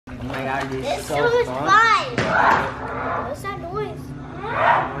Oh my god, this is so was fun. fun. What's that noise?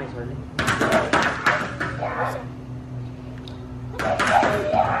 Noise, really?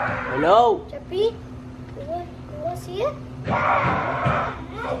 Hello? Chappy, you want to see it?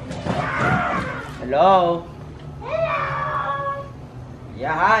 Hello? Hello.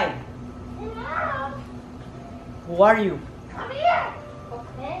 Yeah, hi. Hello. Who are you? Come here.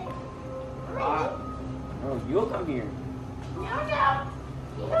 Okay. Oh, you'll come here. No.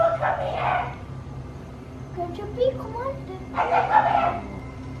 You come here. Come, Chappy, come on.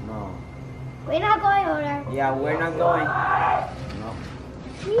 No. We're not going over there. Yeah, we're not going. No.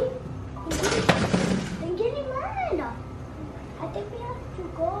 See? I'm getting mad. I think we have to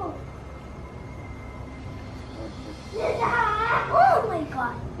go. Oh my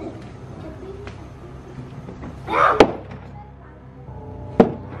god.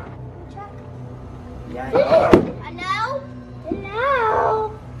 Yeah, Hello? Hello? Hello?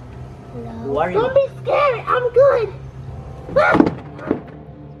 Who are you? Don't be scared. I'm good.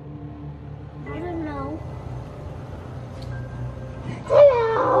 I don't know.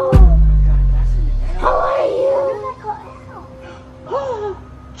 Hello? How are you? Oh,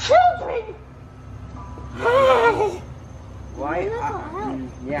 children! Hi! Why?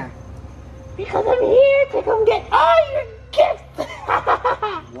 Yeah. Because I'm here to come get all your gifts!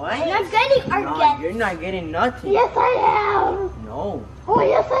 What? I'm not getting our No, gifts! you're not getting nothing. Yes, I am! No. Oh,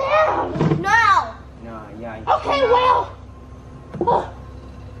 yes, I am! No! No, yeah. Okay, well,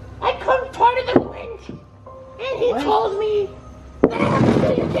 I confronted the Grinch, and he What? told me that I have to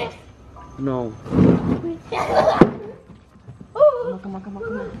do your gifts. No. Oh. Come on.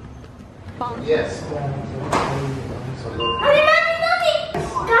 Yes. Mommy!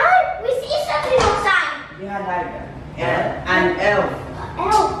 Dad, we see something outside. Yeah, like an elf.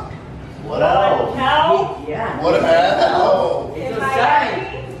 Elf. What else? Yeah. What else? It's In a sign. Miami?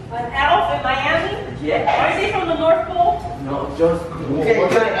 An elf in Miami? Yeah. Is he from the North Pole? No, just. Okay,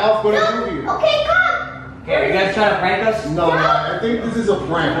 What's an elf gonna do here? Okay, come. Okay, are you guys trying to prank us? No, I think this is a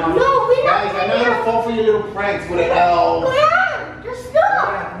prank. No, we're not. Guys, I'm not gonna fall for your little pranks with an elf. Come on, just look.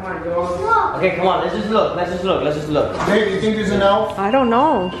 Come on, Just go. look. Okay, come on. Let's just look. Babe, you think there's an elf? I don't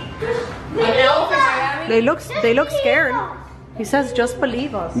know. An elf in Miami? They look scared. He says, just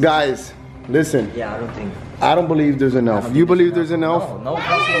believe us. Guys, listen. Yeah, I don't think. I don't believe there's an elf. You believe there's an elf? No,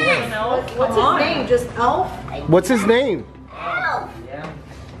 possible way. What's his name? Just Elf? What's his name? Elf. Yeah.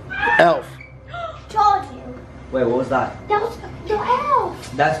 Elf. Told you. Wait, what was that? That was the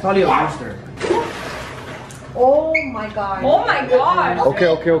elf. That's probably a rooster. Oh my god. Oh my god.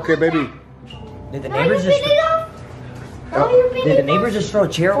 Okay, baby. Did the Now you neighbors beat just? it up. Now you beat Did the it neighbors just throw a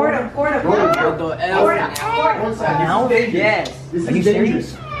chair over? Gordon. The elf. Now? Yes. Are you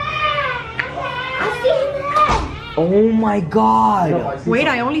serious? I see his head. Oh my god. Wait,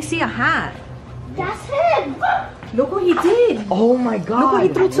 I only see a hat. That's him. Look what he did. Oh my god. Look what he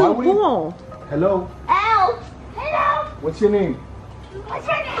threw to the pool. Hello. Elf. Hello. What's your name? What's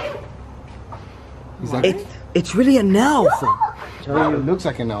your name? It's really an elf. It looks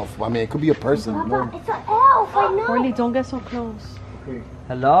like an elf. I mean, it could be a person. Papa, it's an elf. I know. Orly, don't get so close.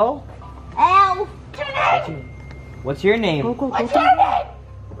 Hello? Elf. What's your name? What's your name? Go. What's your name?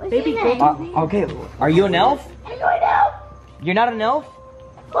 What's Baby, your go name? Okay, are you an elf? Are you an elf? You're not an elf?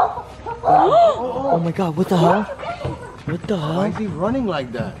 Oh. Oh my god, what the hell? What the Why hell? is he running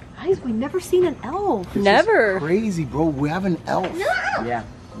like that? Guys, we never seen an elf. This is crazy, bro. We have an elf. Yeah,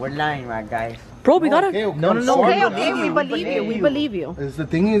 we're lying, right, guys? Bro, we gotta... Okay, No, I'm no, sorry, Okay, but okay, we believe you. We believe you. The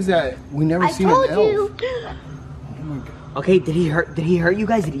thing is that we never I seen told an elf. you. Okay, did he hurt you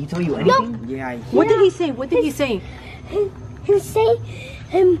guys? Did he tell you anything? Yeah. What did he say? What did he say? He say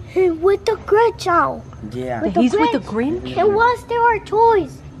him with the Grinch out. Yeah. With He's the with the Grinch. Grinch? And once there are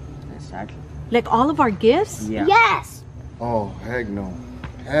toys. Exactly. Like all of our gifts? Yeah. Yes. Oh, heck no.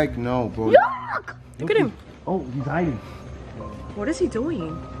 Heck no, bro. Look. Look at him. Oh, he's hiding. What is he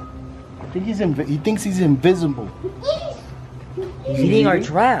doing? I think he thinks he's invisible. He's eating our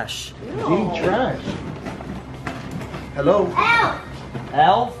trash. He's eating trash. Hello? Elf.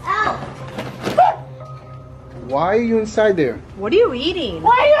 Elf? Elf. Why are you inside there? What are you eating?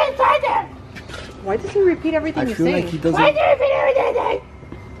 Why are you inside there? Why does he repeat everything I you feel say? like he Why doesn't. did you repeat everything?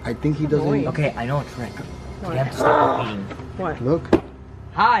 I think he doesn't. Okay, I know a trick. We have to stop repeating. What? Look.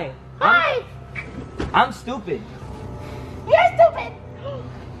 Hi. Hi. I'm stupid. You're stupid.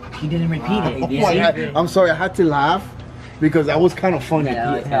 He didn't repeat it. Oh my God. I'm sorry. I had to laugh because that was kind of funny.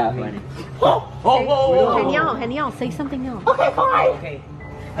 Yeah, it's kind of funny. Danielle, say something else. Okay, fine. Okay.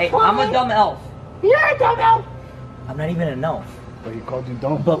 Hey, I'm a dumb elf. You're a dumb elf. I'm not even an elf. But he called you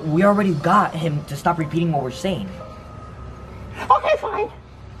dumb. But we already got him to stop repeating what we're saying. Okay, fine.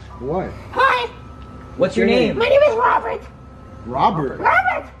 What? Hi, What's your name? my name is Robert. Robert.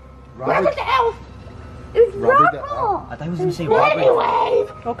 Robert the elf. It's Robert the Robert. I thought he was gonna say Robert. Anyways,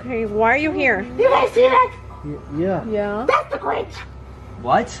 Okay, why are you here? you guys see that? Yeah. Yeah. That's the Grinch.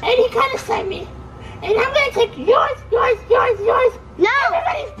 What? And he kind of sent me. And I'm going to take yours. No, you're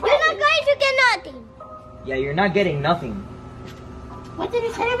not going to get nothing. Yeah, you're not getting nothing. What did he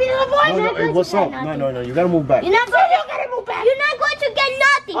say to me, little boy? No, hey, what's up? No. You gotta move back. You're not going to move back. You're not going to get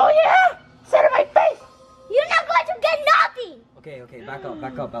nothing. Oh, yeah? Say to my face. You're not going to get nothing. Okay,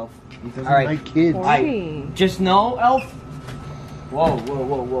 back up, Elf. He doesn't All right. like kids. Orly. Just know, Elf. Whoa.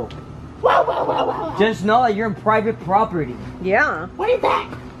 Whoa. Just know that you're in private property. Yeah. What is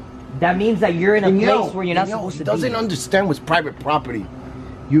that? That means that you're in a Danielle, place where you're not Danielle, supposed he to doesn't be. understand what's private property.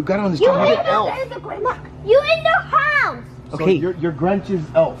 You gotta You understand in he's an elf. You in the house. So Okay. Your Grinch's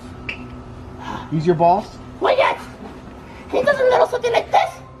elf. He's your boss? Well, yes. He does a little something like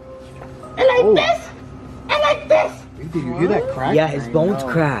this. And like Oh. this. And like this. Hey, did you hear that crack? Yeah, his bones know.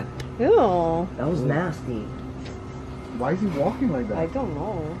 cracked. Ew. That was nasty. Why is he walking like I that? don't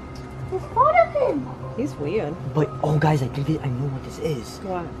know. There's part of him. He's weird. But oh, guys, I know what this is.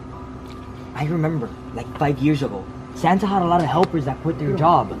 What? I remember, like 5 years ago, Santa had a lot of helpers that quit their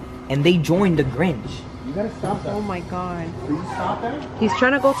job, and they joined the Grinch. You gotta stop that. Oh my god. Please stop that. He's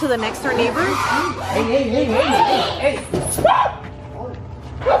trying to go to the next door neighbor? Hey. Stop!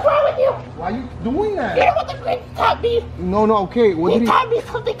 What's wrong with you? Why are you doing You that? know what the Grinch taught me? No, okay. What He did he... taught me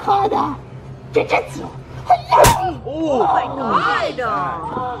something called jiu-jitsu. Hello! Oh my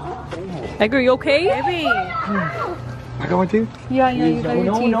Edgar, you okay? Baby. I got one too? Yeah, you got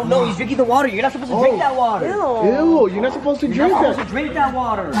your teeth. No, he's drinking the water. You're not supposed to drink that water. Ew, you're not supposed to You're drink not supposed that. to drink that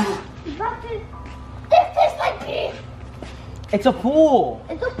water. This tastes like pee. It's a pool.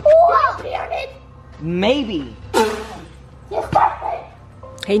 It's a pool. Pee on it. Maybe. You stop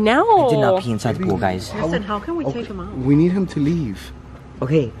it. Hey, now. I did not pee inside the pool, guys. Listen, how can we take him out? We need him to leave.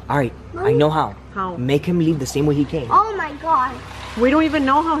 Okay, alright. I know how. How? Make him leave the same way he came. Oh my god. We don't even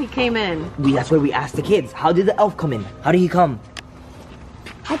know how he came in. That's why we asked the kids. How did the elf come in? How did he come?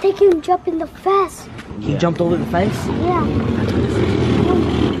 I think you jump in the fence. He jumped over the fence? Yeah.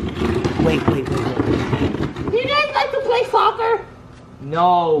 Wait. Do you guys like to play soccer?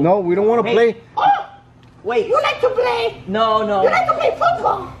 No. No, we don't want to Hey. play. Oh, Wait. you like to play? No. You like to play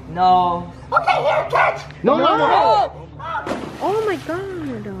football? No. Okay, here, catch. No. Oh my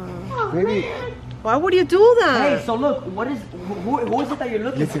god. Maybe. Why would you do that? Hey, so look, who is it that you're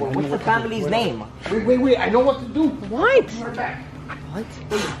looking Listen, for? I know What's the what to do. family's name? Wait. I know what to do. What? What?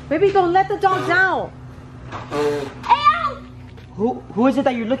 Baby, don't let the dogs out. Hey, Al. Who is it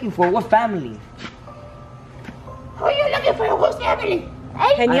that you're looking for? What family? Who are you looking for? Who's family?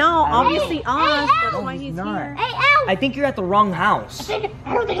 Hey, Danielle, I- obviously Hey, us. hey, That's Al. why he's not. here. Hey, Al. I think you're at the wrong house. I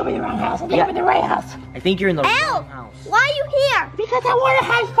don't think I'm in the wrong house. I think Yeah. I'm in the right house. I think you're in the Al, wrong house. why are you here? Because I want a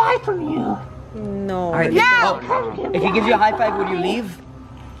high five from you. No. Alright, No. Come give me if he gives you a high five, would you leave?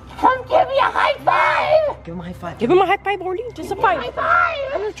 Come give me a high five. Give him a high five. Give him a high five, Orly. Just a High five. five.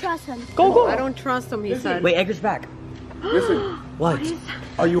 I don't trust him. Go. I don't trust him, he said. Wait, Edgar's back. Listen, What?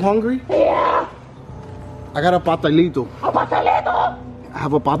 are you hungry? Yeah. I got a patalito. A patalito. I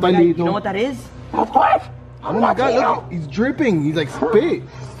have a patalito. You know what that is? Of course. Oh my god, look, he's dripping. He's like spit.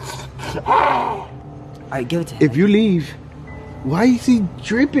 Alright, give it to him. If you leave, why is he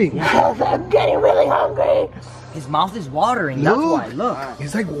dripping? Because I'm getting really hungry. His mouth is watering, that's Look. why. Look.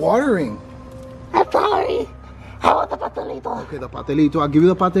 He's like watering. I'm sorry. I want the patalito. Okay, the patelito. I'll give you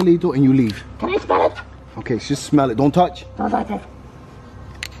the patelito and you leave. Can I smell it? Okay, just smell it. Don't touch. Don't like it.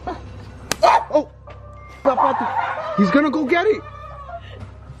 Oh! the pate- He's gonna go get it.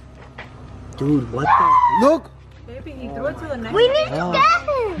 Dude, what the? Look! Baby, he threw it to the next. We need to get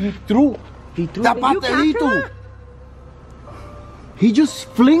him. He threw He threw the it. patelito. He just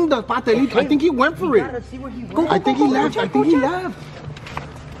flinged the patelito. I think he went for it. Let's see where he went. I think he left. I think he left.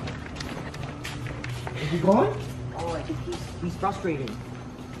 Is he gone? Oh, I think he's frustrated.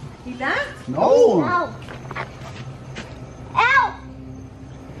 He left? No. Ow. Ow.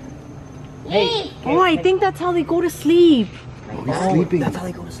 Hey. Leave. Oh, I think that's how they go to sleep. Oh, he's sleeping. That's how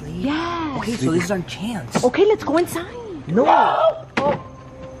they go to sleep? Yes. Okay, so this is our chance. Okay, let's go inside. No. No.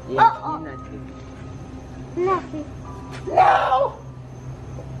 Yeah, Uh-oh. nothing. Nothing. No.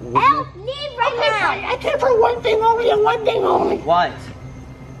 Ow. Leave right now. I came for one thing only and one thing only. What?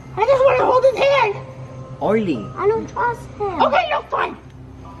 I just want to hold his hand. Orly. I don't trust him. Okay, no, fine.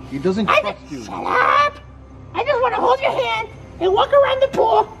 He doesn't I trust just you. shut up. I just want to hold your hand and walk around the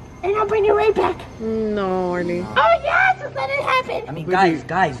pool, and I'll bring you right back. No, Orly. Oh yes, just let it happen. I mean,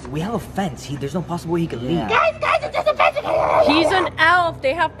 guys, we have a fence. There's no possible way he could leave. Guys, it's just a fence. He's an elf.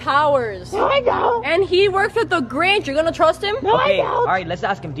 They have powers. No, I don't. And he works with the Grinch. You're gonna trust him? No, Okay, I don't. all right, let's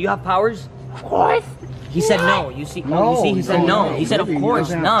ask him. Do you have powers? Of course. He said no. You see, he said no. He said, of course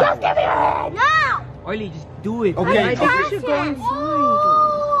Just not. give me your hand. No. Orly, just do it. Okay. I think we should go inside.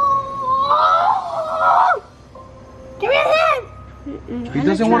 Give me your hand. He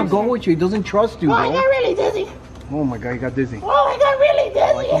doesn't want to go with you. He doesn't trust you, Oh, I got bro. really dizzy. Oh my God, he got dizzy. Oh, I got really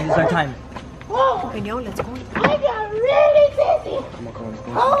dizzy. This is our time. Oh, Okay, yo, let's go. I got really dizzy. Come on, let's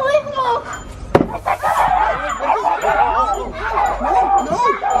go. Holy smoke.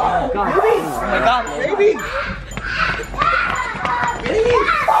 Oh my God. Baby!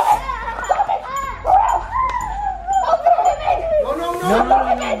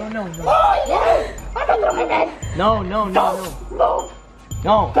 No. Don't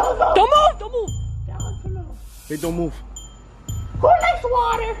move. Hey, don't move. Who likes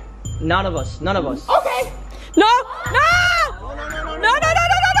water? None of us. Okay. No.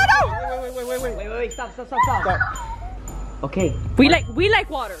 Wait, stop. Okay. We like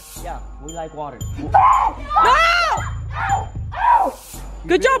water. Yeah, we like water. No!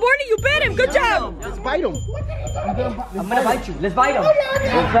 Good job, Orly. You bit him. Good job. Let's bite him. I'm gonna bite you. Let's bite him.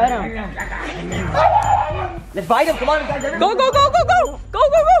 Let's bite him. Come on, guys. Everybody. Go.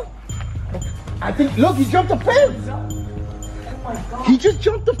 I think, look, he jumped the fence. He just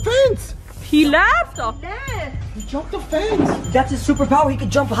jumped the fence. He left. He jumped the fence. That's his superpower. He can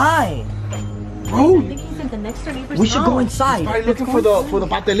jump high. Bro, I think he's in the next door neighbor's We should go house. inside. I'm looking for the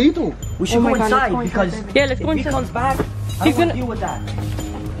pastelito. We should Oh go my God, let's inside go because inside. Yeah, let's if go he inside. comes back, I He's don't want gonna- to deal with that.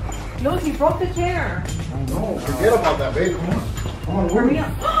 Look, he broke the chair. No, forget about that, babe. Come on. Come on, Hurry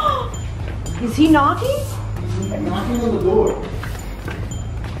up. Is he knocking? I'm knocking on the door.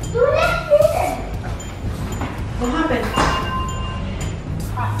 What happened?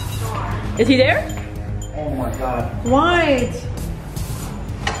 Is he there? Oh my God. What?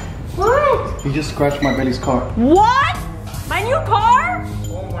 He just scratched my Betty's car. What? My new car?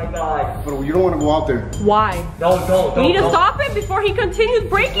 Oh my God. But you don't want to go out there. Why? Don't. We need to stop him before he continues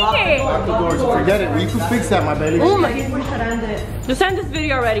breaking it. Lock the doors. Forget it. We can fix that, my Betty. Oh my God. We should end it. Just end this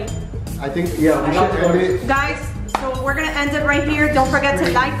video already. I think, yeah, we should end it. Guys, so we're gonna end it right here. Don't forget to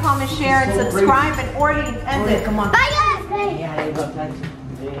like, comment, share, and subscribe. And Orly, end it. Come on. Bye, guys. Yeah, there you go. Thanks.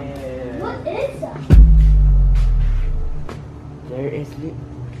 Yeah. What is that? There is it.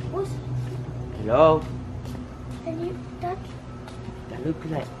 What's Hello. Can you touch? That looks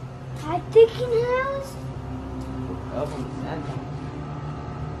like. I think in house. Oh, Santa.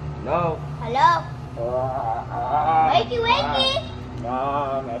 Hello. Hello. Wakey.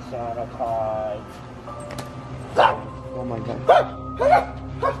 Mom, it's Santa Claus. Oh my God.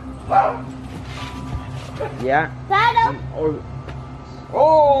 Yeah. Santa.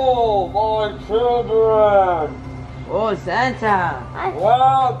 Oh, my children! Oh, Santa.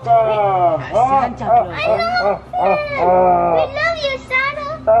 Welcome! Santa Claus. I love you, Santa.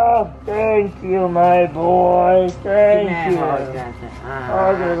 Oh, thank you, my boy. Thank you.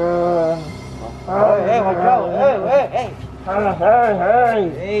 Hey, watch out. Hey.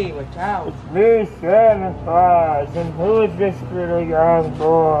 Hey, watch out. it's me, Santa Claus, and who is this little young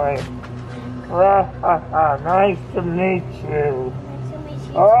boy? Nice to meet you.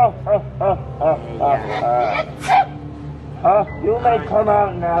 You may come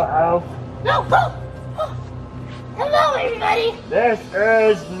out now, Elf. No. Hello, everybody. This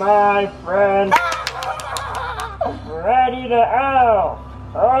is my friend, Freddy the Elf.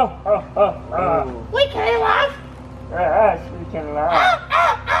 Wait, can I laugh? Yes, we can laugh.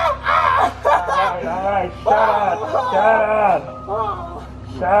 Alright,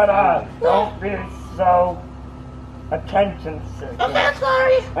 shut up. Don't be so attention seeking. Okay, I'm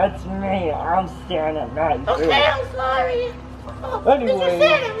sorry. That's me. I'm staring at night. Okay, I'm sorry. Anyway.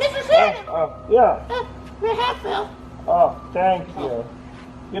 Mr. Santa. Yeah. Your hat fell. Oh, thank you.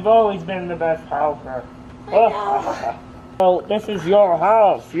 You've always been the best helper. So this is your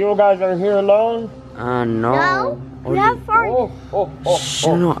house. You guys are here alone? No. No, we have fun.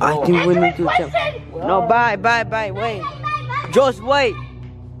 No, I think we need to check. No, bye. Wait. Just wait.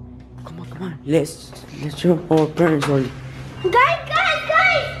 Come on. Let's show our parents. Guys.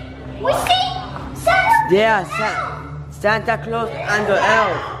 We see Santa. Yeah, Santa Claus and the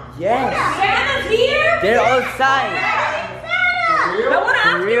elf. Yes. Santa's here? They're outside. I want to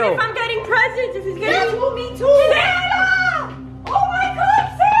ask him real. if I'm getting presents. If he's getting me too. Santa! Oh my God,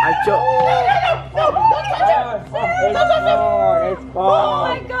 Santa! I just. It's Oh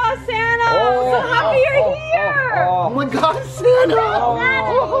my God, Santa! I'm so happy you're here! Oh my God, Santa!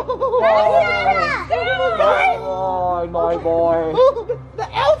 Oh, my boy.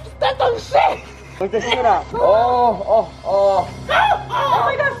 The elf stepped on shit. Where's the shit at? Oh. Oh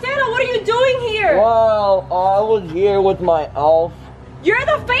my God, Santa, what are you doing here? Well, I was here with my elf. You're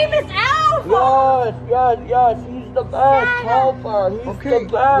the famous elf! Yes, he's the best helper. He's the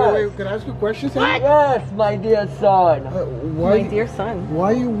best. Wait, can I ask you a question, Santa? Yes, my dear son. My dear son.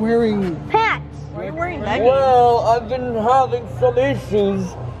 Why are you wearing Pants. Why are you wearing leggings? Well, I've been having some issues,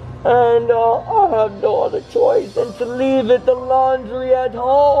 and I have no other choice than to leave the laundry at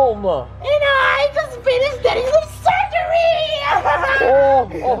home. I just finished getting some surgery.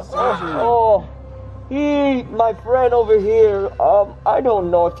 My friend over here, I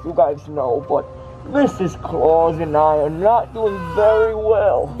don't know if you guys know, but Mrs. Claus and I are not doing very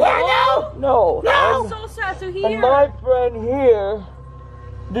well. No. I'm so sad to hear. And my friend here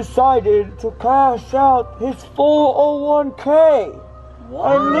decided to cash out his 401k.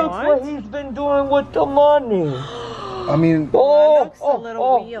 And look what he's been doing with the money. I mean, looks a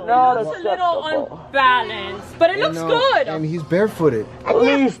little weird. Not It looks a little unbalanced, but it looks good. and he's barefooted. At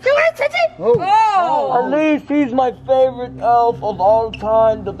least, Do you want to touch it? Oh. at least he's my favorite elf of all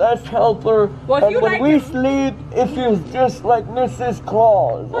time, the best helper. Well, if and you when like we him- sleep, it feels just like Mrs.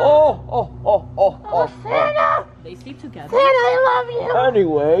 Claus. Santa. They sleep together. Santa, I love you.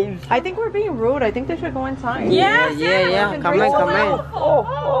 Anyways. I think we're being rude. I think they should go inside. Yeah, Yeah. Come in.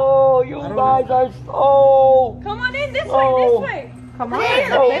 You guys are so... Come on in this Oh. way. Come on.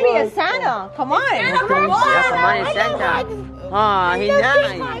 Santa. Baby, it's Santa. Come on. Santa, come Yeah, come on, it's Santa. Oh, he's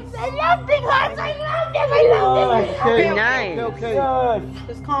nice. I love big hearts. I love them. I love them. He's nice. Okay. Yes.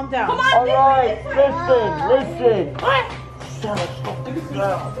 Just calm down. Come on, All this right, way. listen. What? Stop it.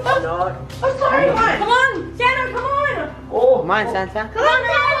 I'm sorry. Come on, Santa, come on. Oh, Come on, Santa. Come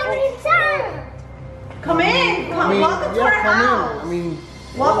on, Santa. Come in. Welcome to our house. I mean,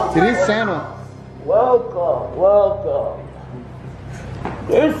 Welcome it to is Santa. welcome.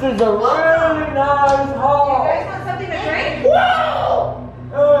 This is a really nice You hall. guys want something to drink? Whoa!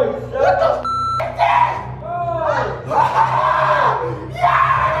 Hey, Santa.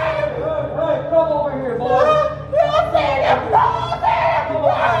 Hey, come over here, boy.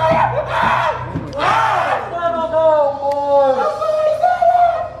 Settle down, boy.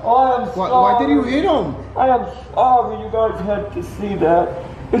 I am sorry. Why did you hit him? I am sorry you guys had to see that.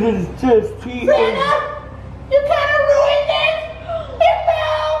 It is just he is... You kind of ruined it. It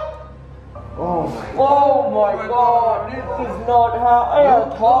fell. Oh my. Oh my God, this is not how... I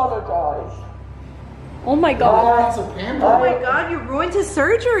apologize. Oh my God. Oh my God, you ruined his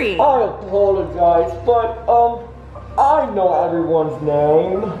surgery. I apologize, but I know everyone's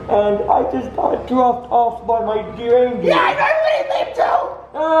name, and I just got dropped off by my dear angel. Yeah, I know everybody's name too.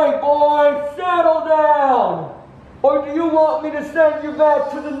 Hey boy, settle down! Or do you want me to send you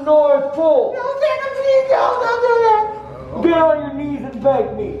back to the North Pole? No, Santa, please don't do that. Get on your knees and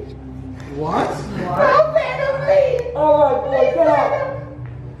beg me. What? No, Santa, please. Alright boy, get up.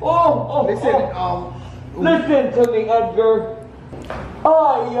 Listen, Listen to me, Edgar.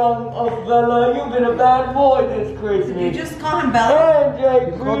 Young fella, you've been a bad boy this Christmas. You just call him Bella?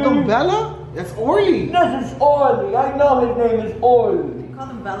 Hey, you called him Bella? That's Orly. This is Orly. I know his name is Orly. You called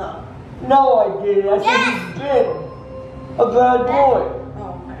him Bella. No, I didn't. I said he's been a bad boy.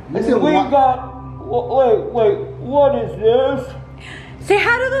 Oh, okay. Listen, We what? got... Wait, what is this? Say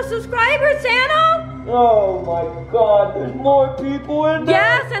hi to the subscribers, Santa. Oh my God, there's more people in there?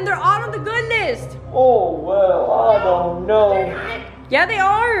 Yes, and they're all on the good list. Oh, well, I don't know. Yeah, they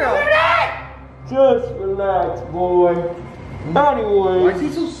are. Just relax, boy. Why Anyways, is he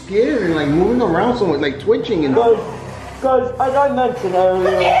so scared and like moving around so much, like twitching and? because as I mentioned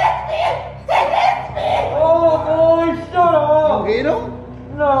earlier... Oh, boy, shut up! You hit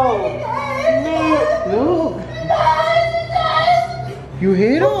him? No. No. You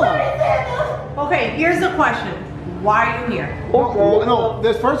hit him? Okay, here's the question. Why are you here? Okay. No,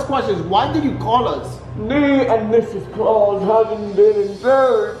 the first question is why did you call us? Me and Mrs. Claus haven't been in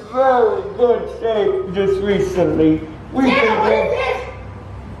very, very good shape just recently. We've Santa, what is been...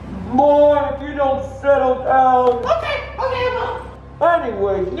 this? Boy, if you don't settle down... Okay, well.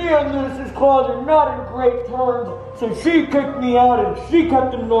 Anyways, me and Mrs. Claus are not in great terms, so she kicked me out and she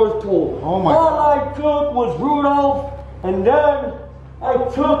kept the North Pole. Oh my All I took was Rudolph, and then I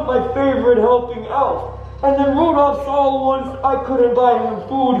took my favorite helping elf. And then Rudolph saw once I couldn't buy him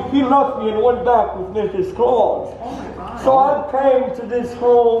food, he left me and went back with Mrs. Claus. So I came to this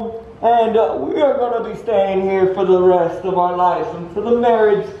home, and we are going to be staying here for the rest of our lives until the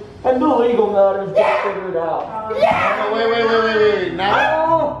marriage and the legal matters get figured out. No, wait.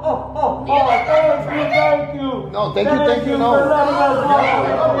 Now? Thank you. No, thank you, for no. letting us walk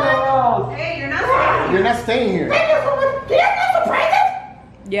into your house. Hey, you're not. You're not staying here. Thank you so much.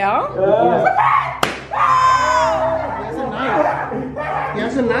 Yeah? He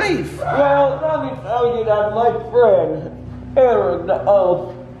has a knife. Well, let me tell you that my friend, Eric the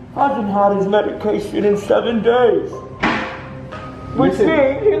elf, hasn't had his medication in 7 days. Which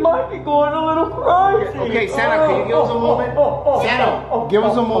means he might be going a little crazy. Okay, Santa, can you give us a moment? Santa, give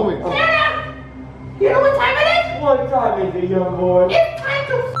us a moment. Santa! You know what time it is? What time is it, young boy? It's time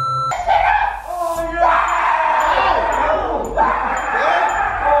to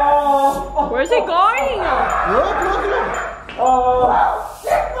Where's he going? Look.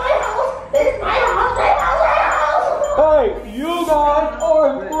 This is my house! This is my house! My house! Hey, you guys are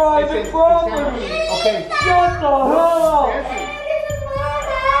in private property. Okay. Shut the hell up.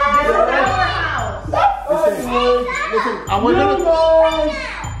 Listen, I want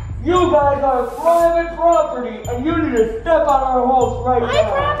You guys are private property, and you need to step out our house right now. My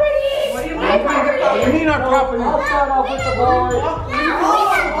property! What do you My mean? property! We need our property. I'll start off with the boys. We're not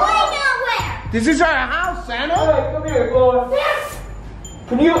going nowhere! This is our house, Santa. Hey, come here, boy.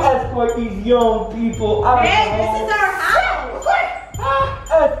 Can you escort these young people out of the Hey, this home? is our house.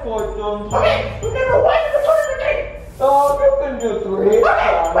 Escort them. Okay, remember one of the tournament. Oh, you can do 3.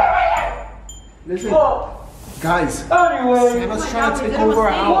 Listen, Well, guys. anyway. Santa's trying to take we did a over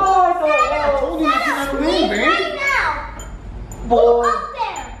our mistake. house. Why the I hell? told you not to let him in, Leave man. right now! Go Boy, up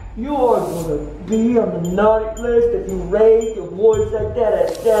there! you are gonna be on the naughty list if you raise your voice like that at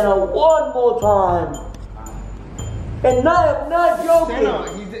Santa one more time. And I'm not joking.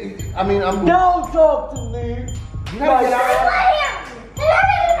 Santa, I'm. Don't talk to me. You gotta get out. Right here!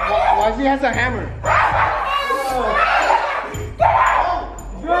 Why does he has a hammer? Drink the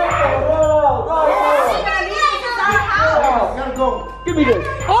hell out right This is our house. You gotta go. now. Give me this.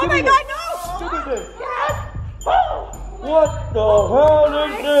 Oh my God, no! Give me this. What the hell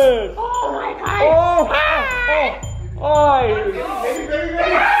is this? Oh my god! Hi.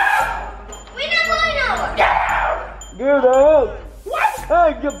 We're not going nowhere! Get out.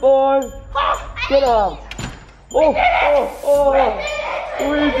 Hey, you boy. Get out.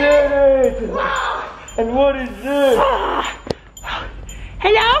 We did it. And what is this?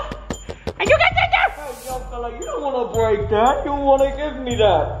 Hello? Are you guys in there? Hey, young fella, you don't want to break that. You want to give me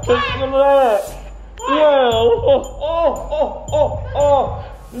that. Just relax. Well,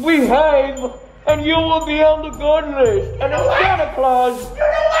 behave, and you will be on the good list. And it's Santa Claus. You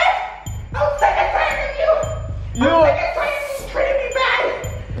know what? I'm sick and tired of you! You I'm sick and tired of you treating me bad!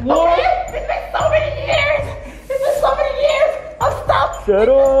 What? Okay? It's been so many years! It's been so many years! I'm stuck!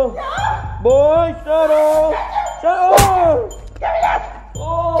 Settle. Boy, settle. Settle. Give me that!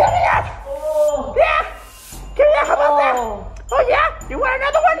 Oh. Give me that! Oh. Yeah! Give me that! How about that? Oh. Oh yeah? You want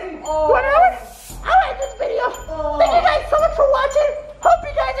another one? You want another one? I like this video. Thank you guys so much for watching. Hope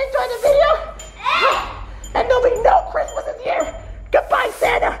you guys enjoyed the video. And there'll be no Christmas in the air. Goodbye,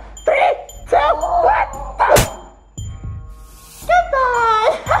 Santa. 3, 2, 1.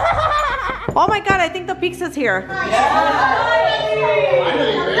 Goodbye. Oh my God, I think the pizza's here.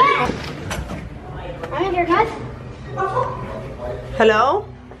 I'm your guys. Hello?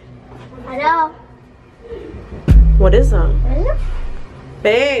 Hello. What is that? Hello.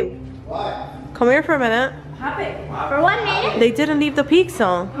 Babe. Come here for a minute. For 1 minute. They didn't leave the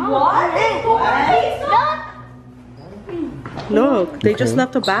pizza. Look, they just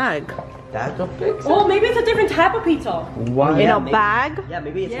left a bag. That's a pizza. Oh, maybe it's a different type of pizza. Why? In Yeah, a maybe- bag? Yeah,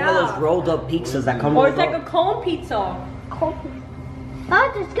 maybe it's one Yeah. of those rolled up pizzas that come Or rolled it's like a up. cone pizza. Oh,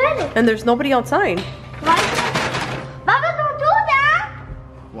 that's good. And there's nobody outside. Why? Baba, don't do that.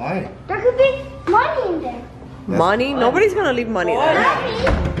 Why? There could be money in there. Money? Nobody's gonna leave money there. Money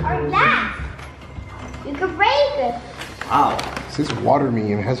or glass. You could break it. Wow. This is water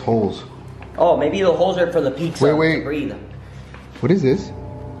me and it has holes. Oh, maybe the holes are for the pizza. Wait. To breathe. What is this?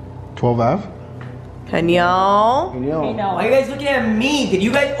 12 Ave? Danielle? You know. Why are you guys looking at me? Did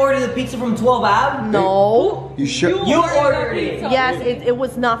you guys order the pizza from 12 Ave? No. You sure? You ordered it. Yes, it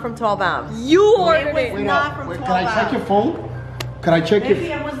was not from 12 Ave. You ordered it. was not from 12 Can I check your phone? Can I check Baby,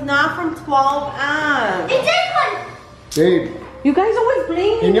 your it was not from 12 Ave. It's this one. Babe, You guys always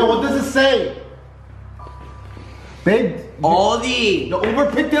blame me. Danielle, what does it say? Babe, Aldi, the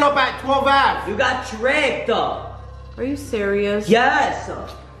Uber picked it up at 12 Ave. you got tricked. Are you serious? Yes.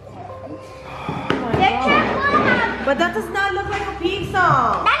 But that does not look like a pizza.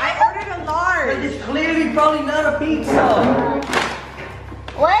 I ordered a large. It's clearly probably not a pizza.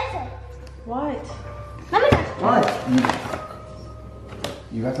 What is it? What? Let me touch it. What?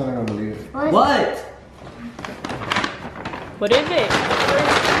 You guys are not gonna believe it. What? What is it?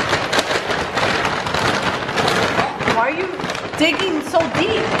 Why are you digging so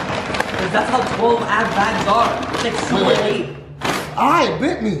deep? Because that's how 12 Ave bags are. It's like super deep. eye. It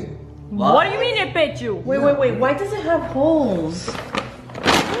bit me. What do you mean it bit you? Wait. Why does it have holes?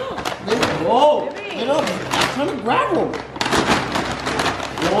 Whoa! Get up! I'm trying to grab him.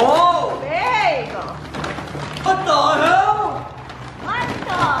 Whoa! Big. What the hell? What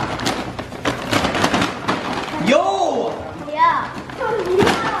the? Yo! Yeah.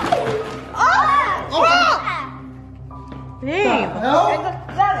 Babe. Hell?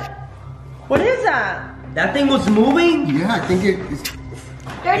 What is that? That thing was moving? Yeah, I think it's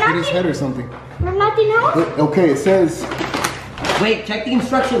They're hit his nothing. head or something. They're nothing else. Okay, it says Wait, check the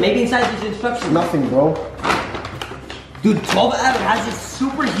instruction. Maybe inside there's instructions. nothing, bro. Dude, 12 Ever has this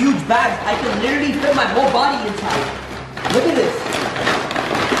super huge bag. I can literally fit my whole body inside. Look at this.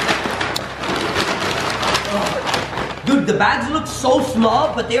 Dude, the bags look so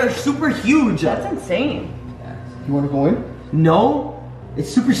small, but they are super huge. That's insane. You want to go in? No, it's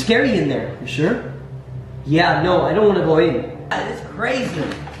super scary in there. You sure? Yeah, no, I don't want to go in. That is crazy.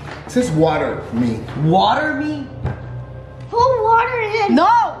 It says water me. Water me? Who watered him?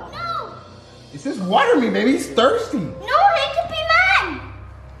 No. No. It says water me, baby. He's thirsty. No, he could be mad.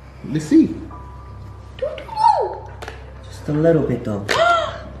 Let's see. Doo-doo-doo. Just a little bit though.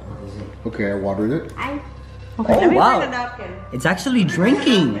 Okay, I watered it. Okay, Oh, let me wow. find a napkin. It's actually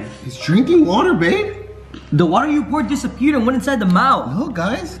drinking. He's drinking water, babe. The water you poured disappeared and went inside the mouth. Look,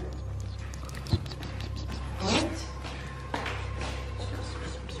 guys.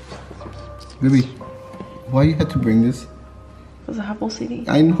 Baby, why you had to bring this? Does it have OCD?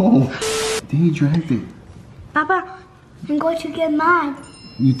 I know. Then he dragged it. Papa, I'm going to get mad.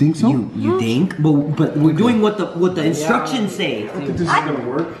 You think so? You think? But we're doing what the instructions say. I think this is gonna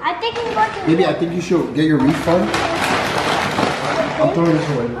work. I think I'm going to. Baby, I think you should get your refund. I'm throwing this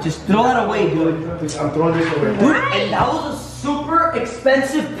away. Just throw it away, dude. I'm throwing this away. Dude, and that was a super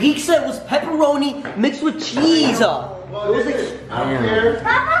expensive pizza. It was pepperoni mixed with cheese. It was like, I don't care.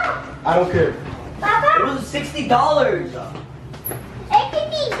 Papa, I don't care. it Papa, was $60. it can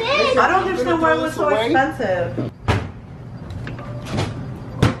be big. I don't understand why it was so Away? expensive.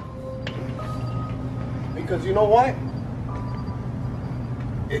 Because you know what?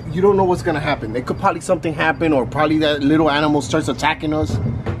 You don't know what's gonna happen. It could probably something happen, or probably that little animal starts attacking us.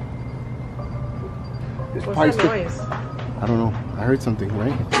 It's What's that noise? I don't know. I heard something,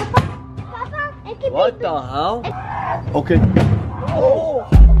 right? Papa, it can What be the hell? Okay. Oh,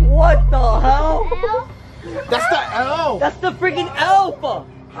 what the hell? big. That's the L. That's the freaking alpha.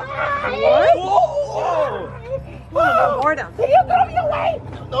 What? Whoa. More down. Can you throw me away?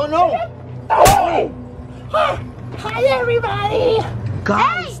 No, no. Hi, everybody.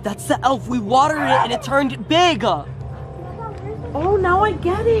 Guys, that's the elf. We watered it and it turned big. Oh, now I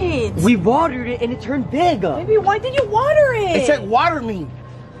get it. We watered it and it turned big. Baby, why did you water it? It said water me.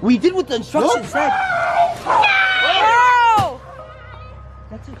 We did what the instructions Look. said. Wow.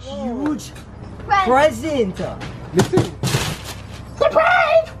 That's a huge Friend. present. Listen.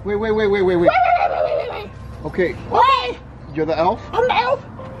 Surprise! Wait. Wait. Okay, Wait. you're the elf? I'm the elf.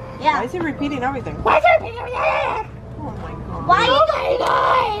 Why Yeah. is he repeating everything? Why is there a Oh my god. Why you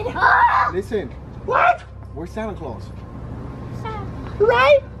Oh my god! Listen, What? where's Santa Claus?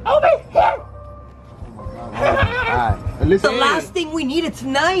 Right over here. Alright. And listen. The last thing we needed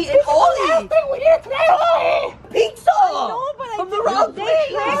tonight in Last Orly. thing we need today, Ollie. Pizza! but I From the didn't wrong think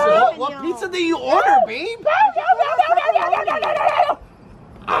place! that. What pizza did you order, babe? No.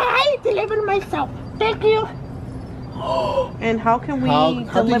 I delivered myself. Thank you. And how can we How did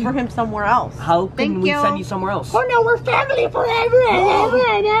deliver you- him somewhere else? How can Thank we you. send you somewhere else? Oh no, we're family forever and ever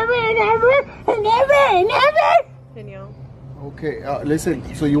and ever and ever and ever and ever. Danielle. Okay, listen,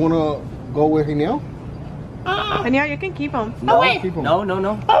 so you wanna go with Hineo? Danielle, you can keep him. Oh wait. Keep him. No.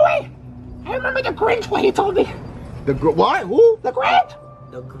 Oh wait. I remember the Grinch what he told me. What? Who? The Grinch.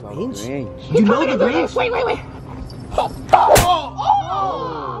 The Grinch? He You know told me the to do Grinch? this. Wait. Oh.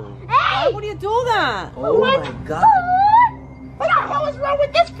 Why would you do that? Oh my god. What the hell is wrong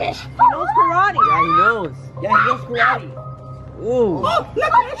with this fish? He knows karate. Yeah, he knows. Yeah, he knows karate. Ooh. Oh, look,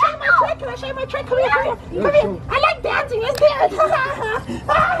 can I show you my trick? Can I show you my trick? Come here. I like dancing. Let's dance.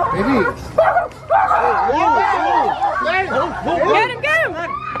 Baby. Get him!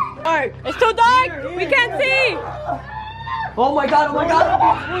 Alright, it's too dark! We can't see! Oh my god,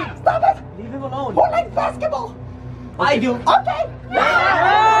 Stop it. Leave him alone. Who likes basketball? I do. Okay.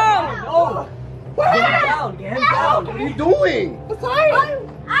 No! Get him down, get him down. What are you doing? Sorry.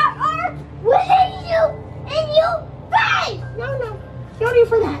 We'll hit you in your face. No. No need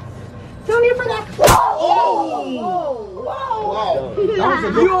for that. No need for that. Wow. That was a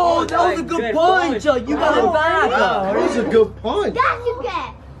good Yo, that was a good punch. You got him back. That was a good punch. That you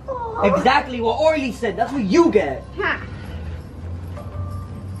get. Exactly what Orly said. That's what you get.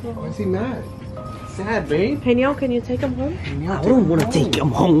 Why is he mad? Sad, babe. Danielle, can you take him home? I don't want to take him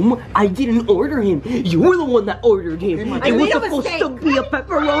home. I didn't order him. You were the one that ordered him. It was supposed to be a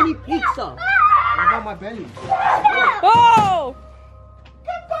pepperoni pizza. What about my belly? Oh!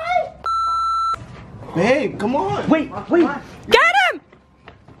 Babe, come on. Wait. Get him!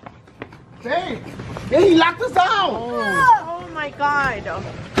 Babe. Hey, he locked us out. Oh my God.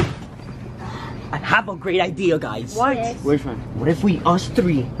 I have a great idea, guys. What? Which one? What if we, us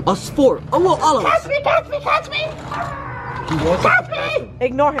three, us four, oh, well, all of us. Catch me!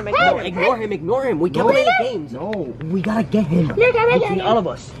 Ignore him, No, ignore him. We can't play the games. No. We gotta get him. You're gonna get Between him. all of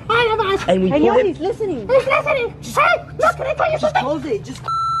us. All of us. And we Danielle, pull him. he's listening. He's listening. Hey, look, can I tell you Just something? close it. Just.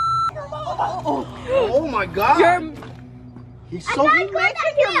 Oh my God. He's so I got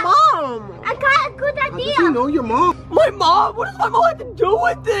your Mom. I got a good How does he idea. know your mom? My mom? What does my mom have to do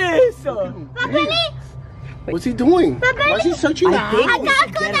with this? Papeli, What's he doing? Why is he searching the I think- I house? got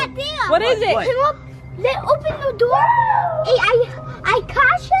a good idea. What is it? What? They open the door. I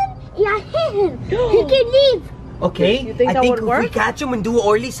catch him. I hit him. He can leave. Okay. You think I that think would if work? we catch him and do what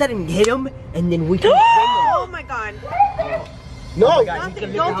Orly said and hit him, and then we can bring him. Oh my God. No.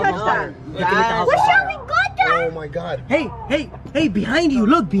 Nothing. Don't touch that. Where shall we go, Dad? Oh my God. Hey, behind you.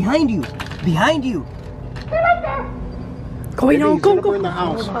 Look, behind you. Go, Baby, no, he's go, gonna go. burn the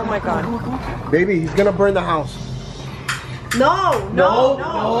house. Oh my God. Baby, he's gonna burn the house. No. No.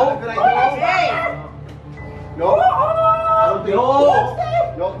 Hey. No. I don't think No.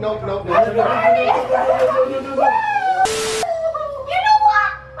 You know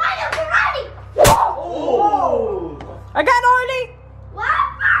what? I am ready. I got Orly! What?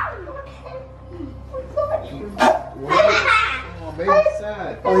 Oh, baby's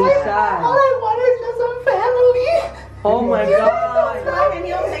sad. Oh, he's sad. All I want is just some family. Oh my God.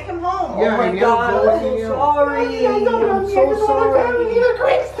 Danielle, take him home. Yeah, Oh my and God. you're I'm going so in. sorry. I don't love me. I just want a family. The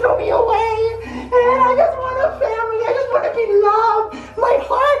Greeks threw me away. And I just want a family. I just want to be loved. My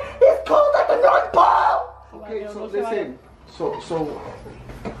heart is cold at the North Pole. Okay, so listen. So,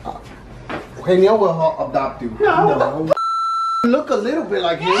 Danielle will adopt you. No. You look a little bit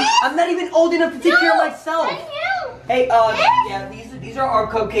like him. I'm not even old enough to take care of myself. Thank you. Hey, yeah, these are our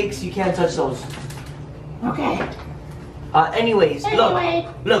cupcakes. You can't touch those. Okay. Anyways, Anyway.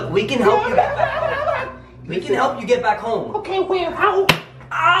 look, we can help you get back home. We can help you get back home. Okay, where? How?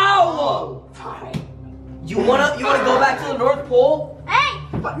 Ow! Fine. You wanna go back to the North Pole? Hey.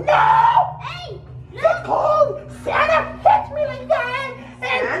 But no! Hey. It's cold. Santa hit me like that.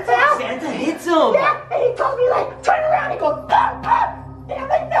 And Santa hits him. Yeah, and he told me like, turn around. He goes, bah. And I'm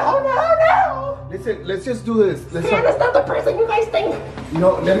like, no. Listen, let's just do this. Santa's not the person you guys think.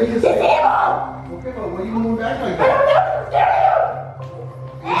 No, let me just. He's evil. Okay, but what are you moving back like I that? don't know.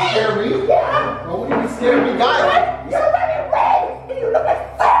 I'm scared of you. You scare me? Yeah. Why would you be scared of me, guys? You're wearing red. And you look like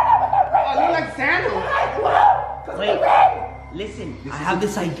Santa with that red. I look like Santa. Wait, listen, I have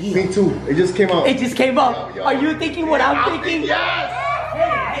this idea. Me too. It just came out. It just came up. Yo. Are you thinking what I'm thinking? Yes.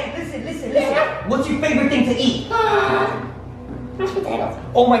 Hey, listen. What's your favorite thing to eat? Mashed potatoes.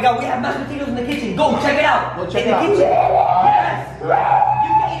 Oh my God, we have mashed potatoes in the kitchen. Go check it out. Go check in it the out. kitchen. Yes. You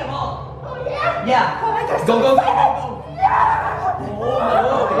can eat them all. Oh, yeah? Yeah. Go.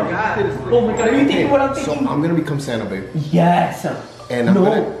 Oh my God, are you thinking what I'm So thinking? I'm gonna become Santa, babe. Yes. And I'm no.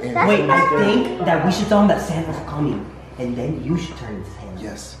 gonna- Wait, I think that we should tell him that Santa's coming, and then you should turn into Santa.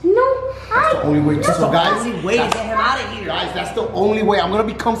 Yes. No. That's the only way. That's So the guys, only way to get him out of here. guys, that's the only way. I'm gonna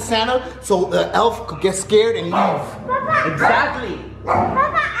become Santa, so the elf could get scared and leave. Papa. Exactly.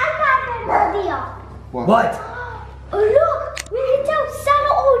 Papa, I got an idea. What? Oh, look. We can tell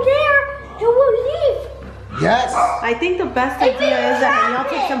Santa over there and we'll leave. Yes. I think the best idea is that Danielle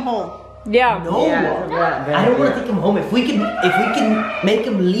takes him home. Yeah. No. I don't want to take him home. If we can make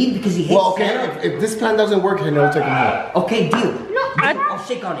him leave because he hates Well, okay. Santa. If this plan doesn't work, then I'll take him home. Okay, deal. No, I'll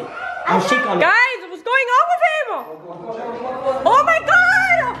shake on it. I'll shake on it. Guys, what's going on with him? Oh my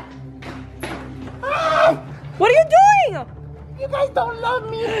God! What are you doing? You guys don't love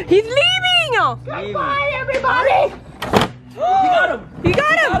me. He's leaving! Goodbye, everybody. We got him. He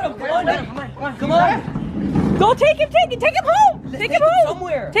got him! Come on. Go take him home! Take him take him home!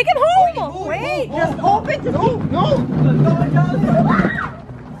 somewhere. Take him home! Move, Wait, move, just move. open to see. No.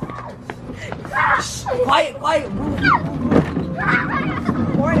 Quiet. Move.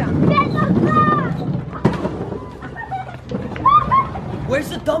 Where's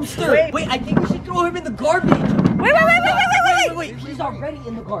the dumpster? Wait, I think we should throw him in the garbage. Wait. He's already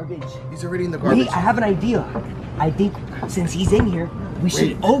in the garbage. He's already in the garbage. Wait, I have an idea. I think since he's in here, we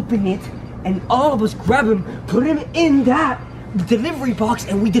should open it and all of us grab him, put him in that, delivery box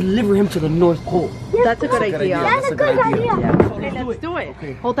and we deliver him to the North Pole. That's a good idea. That's a good idea. Okay, let's do it.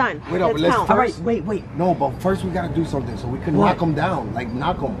 Okay. Hold on. Wait up, let's count. All right, wait. No, but first we gotta do something so we can What? knock them down. Like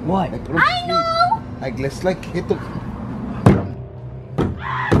knock them. What? Like, put 'em to I sleep. know. Like let's like hit the.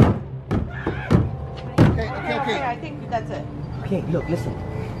 Okay. Okay, I think that's it. Okay, look, listen.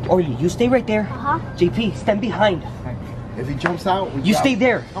 Orly, you stay right there. JP, stand behind. If he jumps out, we You drop. stay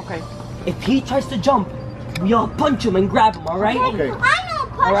there. Okay. If he tries to jump, we all punch him and grab him, all right? Okay. I know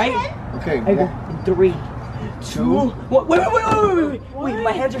punch All right? him. Okay. Edgar, in 3, 2, 1. Wait. What? Wait,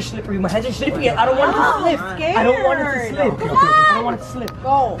 my hands are slippery. My hands are slippery. I don't want it to slip. scared. I don't want it to slip. Okay. I don't want it to slip. Go.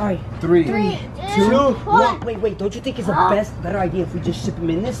 All right. 3, 2, 1. 1. Wait. Don't you think it's a better idea if we just ship him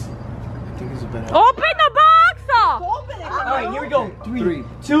in this? I think it's a better. Open the box! Open it. All right, here we go. 3,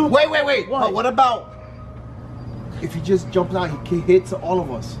 2. Wait. What? But what about if he just jumps out? He hits all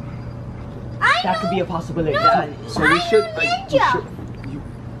of us. That could be a possibility. So we should. ninja.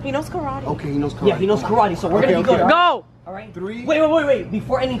 He knows karate. Okay, he knows karate. Yeah, he knows karate, so we're gonna be good. Go! All right. 3. Wait.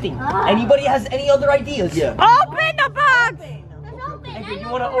 Before anything, anybody has any other ideas? Yeah. Open the box! Edgar, you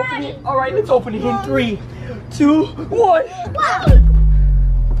wanna open it? All right, let's open it in 3, 2, 1.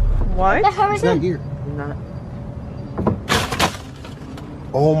 What? He's not here. Not.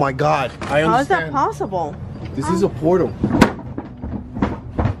 Oh my God! I How is that understand. possible? This is a portal.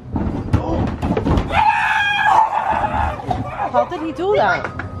 How did he do that?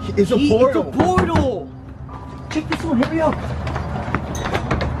 It's a portal. It's a portal. Check this one. Hurry up.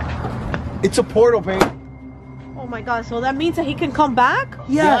 It's a portal, babe. Oh my god, so that means that he can come back?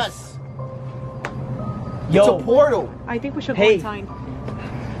 Yes. Yo, It's a portal. I think we should Hey. go inside.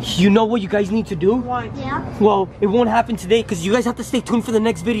 you know what you guys need to do? What? Yeah. Well, it won't happen today because you guys have to stay tuned for the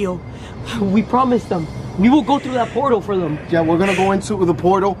next video. We promised them. We will go through that portal for them. Yeah, we're gonna go into the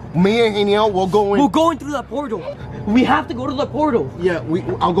portal. Me and Haniel will go in. We're going through that portal. We have to go to the portal. Yeah,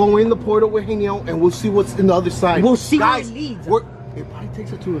 I'll go in the portal with Haniel and we'll see what's in the other side. We'll see where Guys, it leads. It probably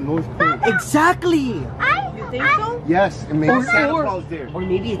takes us to the North Pole. Exactly. You think so? Yes, and maybe Santa Or- Claus there. Or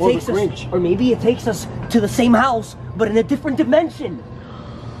maybe it Or the takes us. Grinch. Or maybe it takes us to the same house, but in a different dimension,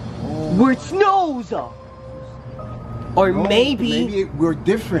 where it snows. Or No, maybe we're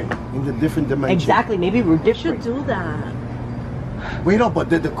different in the different dimension. exactly. Maybe we're We should different. do that. Wait up, but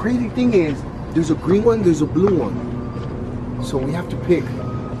the crazy thing is, there's a green one, there's a blue one. So we have to pick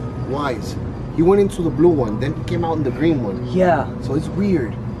wise. He went into the blue one, then he came out in the green one. Yeah. So it's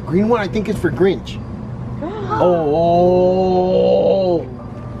weird. Green one I think is for Grinch. Oh.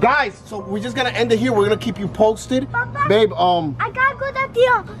 Guys, so we're just gonna end it here. We're gonna keep you posted. Babe, I got a good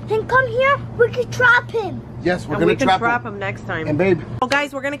idea. And come here, we can trap him. yes, we're And gonna we can trap trap him. him next time. And babe, Well,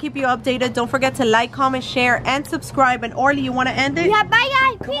 guys, we're going to keep you updated. Don't forget to like, comment, share, and subscribe. And Orly, you want to end it? Yeah, bye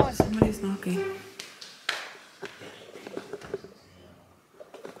guys. Peace. Somebody's knocking.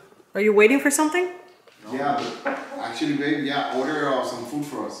 Are you waiting for something? yeah, actually, babe, yeah, order some food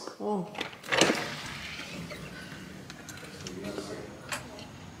for us. Oh.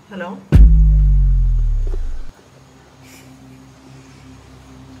 Hello?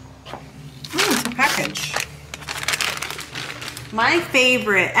 It's a package. My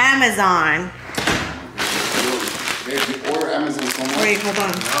favorite, Amazon. Babe, you order Amazon so much. Wait, hold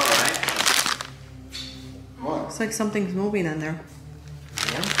on. What? Looks like something's moving in there.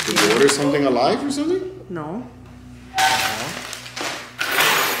 Did you order something alive or something? No.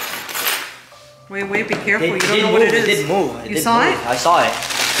 Wait, be careful. You don't know what it is. It did move. You saw it? I saw it.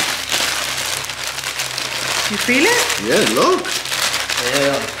 You feel it? Yeah, look.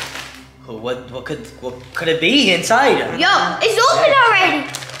 Yeah. What could it be inside? Yo, it's open already.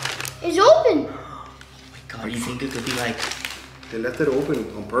 It's open. God, do you think it could be like? They left it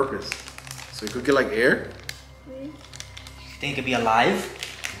open on purpose. So you could get like air. You think it could be alive?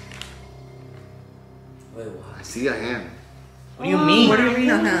 Wait, what? I see a hand. What do you mean? What do you mean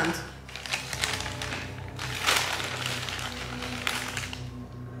a hand?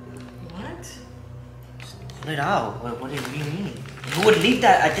 What? Pull it out. What do you mean? Who would leave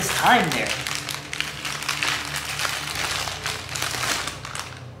that at this time there?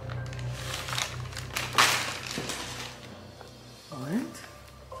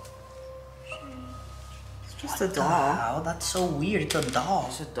 It's a doll. Wow, that's so weird. It's a doll.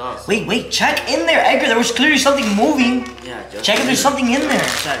 It's a doll. Wait, check in there, Edgar. There was clearly something moving. Yeah, just check if there's something in there.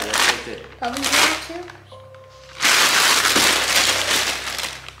 Probably not too.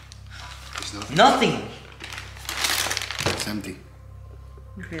 There's Nothing. It's empty.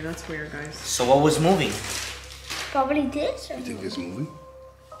 Okay, that's weird, guys. So what was moving? Probably this. Or You think it's moving?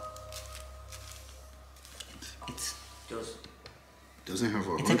 It's just. Doesn't have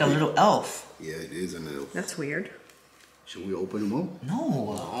a It's like a little elf. Yeah, it is an elf. That's weird. Should we open them up?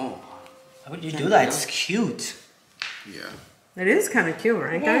 No. Why would you do that? It's cute. Yeah. It is kind of cute,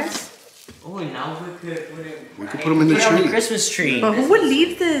 right, guys? Oh, and now we could put them in the Put it on the tree. Christmas tree. But who would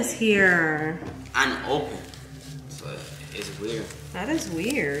leave this here? Unopened. So it's weird. That is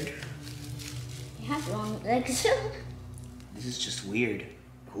weird. You have long legs. This is just weird.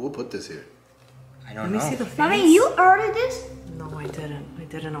 Who will put this here? I don't Let me know. see the face. Mommy, you ordered this? No, I didn't. I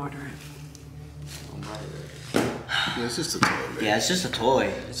didn't order it. Yeah, it's just a toy, man. Yeah, it's just a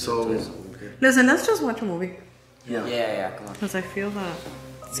toy. So, Listen, let's just watch a movie. Yeah, come on. Because I feel that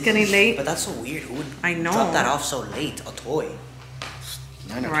it's getting late. But that's so weird. Who would I know. drop that off so late? A toy.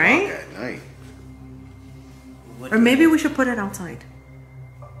 9 o'clock Right? at night. Or maybe we should put it outside.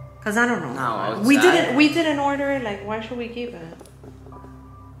 Because I don't know. No, outside. We didn't order it. Like, why should we keep it?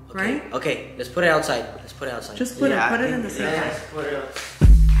 Right? Okay, let's put it outside. Let's put it outside. Just put it in the same place. put it up.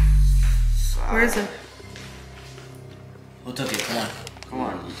 Where is it? Who took it? Come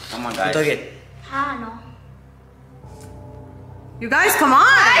on. Come on, Who guys. took it? Ah, no. You guys, come on!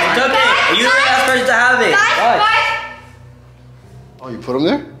 Who took it? You the last person to have it. Oh, you put them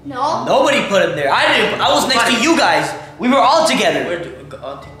there? No. Nobody put him there. I didn't. I was next to you guys. We were all together.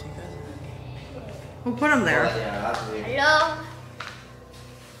 Who put him there? Hello.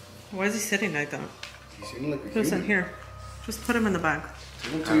 Why is he sitting like that? You seem like a Listen, human. here. Just put him in the bag.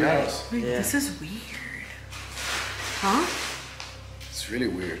 Take him to your house. Wait, this is weird. Huh? It's really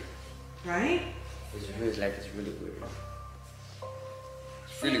weird. Right? It's really weird. It's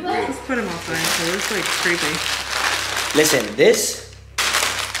really weird. Just put him outside. So it's like creepy. Listen, this.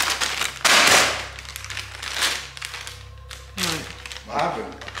 Right. What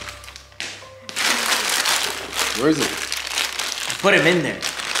happened? Where is it? Put him in there.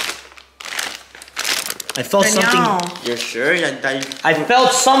 I felt I know. something. You're sure? I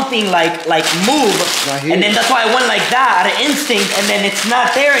felt something like move, not here. and then that's why I went like that out of instinct, and then it's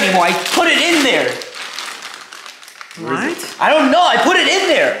not there anymore. I put it in there. What? I don't know. I put it in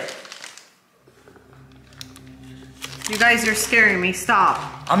there. You guys, you're scaring me. Stop.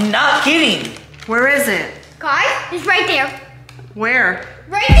 I'm not kidding. Where is it? Guys, it's right there. Where?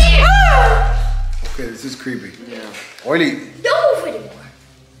 Right there. Okay, this is creepy. Yeah. Orly. Don't move anymore.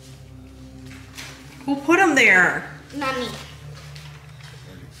 Who put him there? Not me.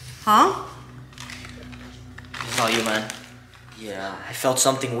 Huh? It's all you, man. Yeah. I felt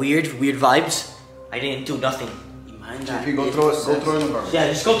something weird vibes. I didn't do nothing. You mind that? JP, go throw it in the garbage. Yeah,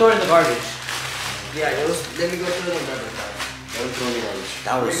 just go throw it in the garbage. Yeah, let me go through the garbage. Let him throw it in the garbage.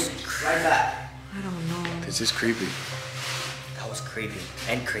 That was Right back. I don't know. This is creepy. that was creepy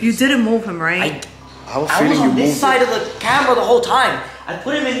and crazy. You didn't move him, right? I have a I was feeling you on this moved side it. of the camera the whole time. I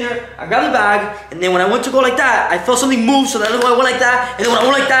put him in there, I grabbed the bag, and then when I went to go like that, I felt something move, so then I went like that, and then when I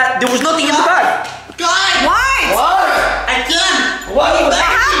went like that, there was nothing in the bag. Guys! What? Again! What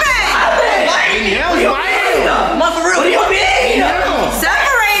happened? Come on, for real. What do you mean?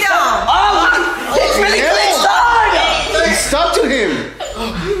 Separate them! Oh, it's really glitched on! He stuck to him.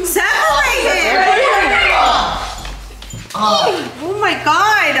 Separate him! Oh my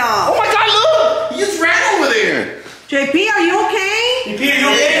god! Oh my God, look! He just ran over there. JP, are you okay? Peter, you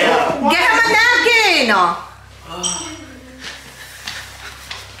okay? Get him a napkin!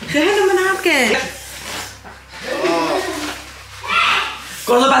 Get him a napkin!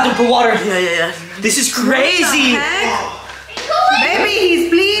 Go to the bathroom for water. Yeah. This is crazy. What the heck? Baby, he's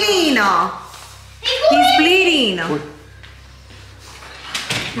bleeding! He's bleeding!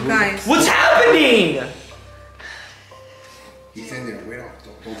 You guys. What's happening? He's in there. Wait up.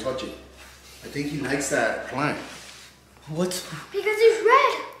 Don't touch it. I think he likes that plant. What's... Because it's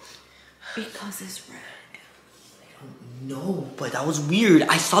red. Because it's red. No, but that was weird.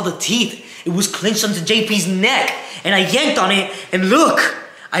 I saw the teeth. It was clenched onto JP's neck, and I yanked on it, and look,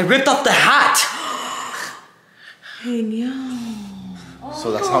 I ripped off the hat. Hey, no.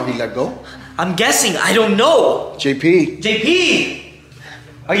 So that's how he let go? I'm guessing. I don't know. JP. JP,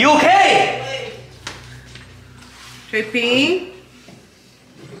 are you okay? JP?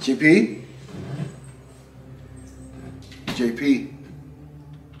 JP? JP.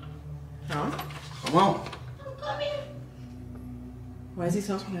 Huh? Come on. Why is he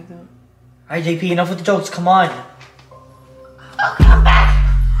talking like that? All right, JP, enough with the jokes. Come on.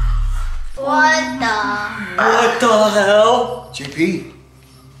 What the? What the hell? JP.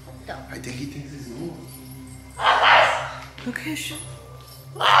 I think he thinks it's normal. Okay, shit.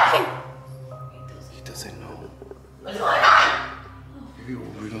 He doesn't know. What's going on? Maybe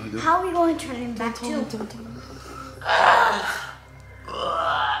what we're gonna do? How are we going to turn him back to?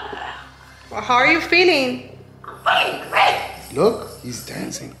 Well, how are you feeling? I'm great. Look, he's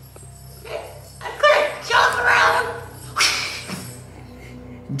dancing. I'm gonna jump around.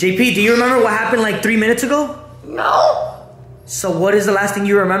 JP, do you remember what happened like 3 minutes ago? No. So what is the last thing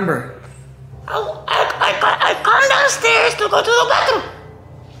you remember? I gone downstairs to go to the bathroom.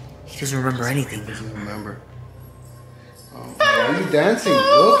 He doesn't remember anything. He doesn't remember. Why are you dancing?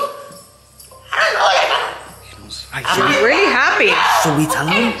 Look. I don't know. I'm really happy. Should we tell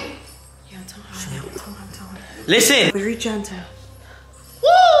him? Yeah, tell him. Listen. Very gentle.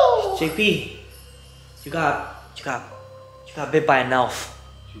 Woo! JP, you got bit by an elf.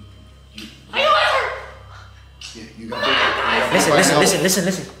 Yeah, you got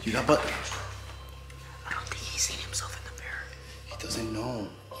Listen. You got butt. I don't think he's seen himself in the mirror. He doesn't know.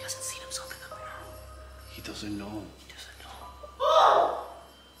 He hasn't seen himself in the mirror. He doesn't know. Oh,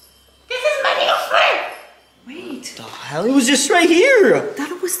 this is my new friend. Wait. The hell? He was just right here.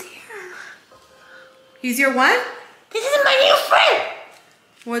 Thought it was there. He's your what? This is my new friend.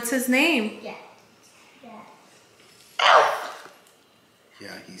 What's his name? Elf.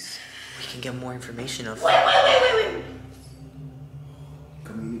 Yeah, he's We can get more information of. Wait.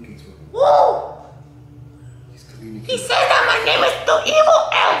 communicates with him. Woo! He's He communicating. says that my name is the evil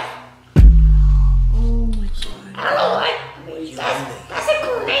elf. Oh my god. I don't know why. I mean, that's a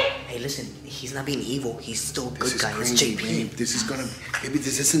cool name. Hey, listen. He's not being evil. He's still a This good is guy. crazy, It's JP. babe. This is gonna, baby.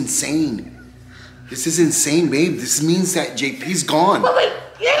 This is insane. This is insane, babe. This means that JP's gone. Wait,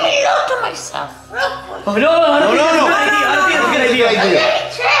 let me look to myself real quick. Oh, no. I don't think it's a good idea. Let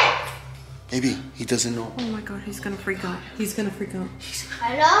me check. Maybe he doesn't know. Oh my god, he's gonna freak out. He's gonna freak out.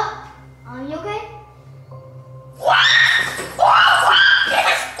 Hello? Are you okay? Wow! This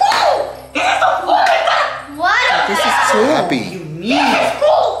is cool. This is the coolest thing. What? This is So cool. happy, This is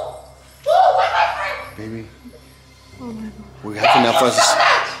cool. Woo, where's my friend? baby. Oh my god. We have enough for Thank you so us.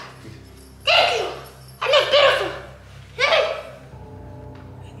 much. Thank you. I look beautiful. Hey,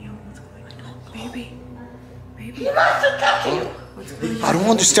 Baby. he wants to talk to you. I don't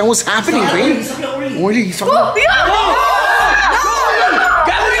understand what's happening, babe. Orly, he's talking.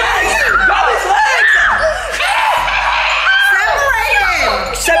 Grab his legs!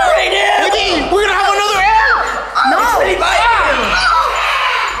 Separate him! We're gonna have another elf. No! Pretty bite him!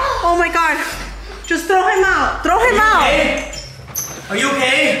 Oh my god. Just throw him out. Throw him out. Hey, are you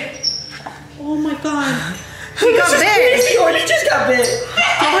okay? Oh my god. He got bit. Crazy, Orly just got bit.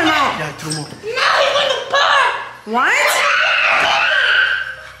 Throw him out. Yeah, throw him up. Now he's going to bark. What?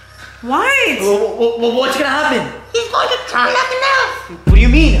 What? What's gonna happen? He's going to turn like an elf. What do you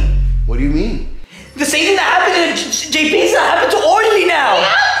mean? What do you mean? The same thing that happened to JP's that happened to Orly now.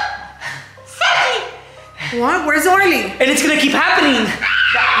 Exactly. What? Where's Orly? And it's gonna keep happening.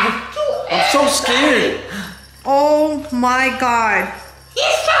 I'm so scared. Oh my god.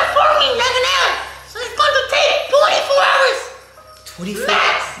 He's transforming like an elf. So it's going to take 24 hours. 24.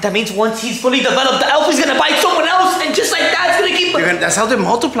 Max. That means once he's fully developed, the elf is gonna bite someone else, and just like that, it's gonna keep. That's how they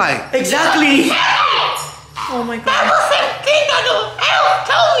multiply. Exactly. Oh my That's god. the same thing that the elf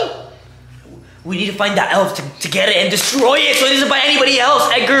told me. We need to find that elf to get it and destroy it so it doesn't bite anybody else,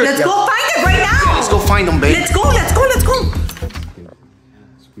 Edgar. Let's go find it right now. Let's go find him, babe. Let's go.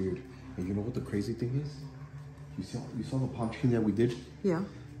 It's weird. And you know what the crazy thing is? You saw the palm tree that we did? Yeah.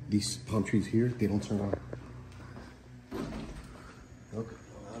 These palm trees here, they don't turn on. Look.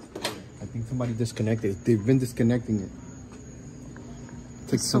 I think somebody disconnected. They've been disconnecting it.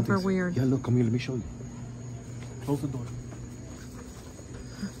 It's like Super something's- weird. Yeah, look, come here, let me show you. Close the door.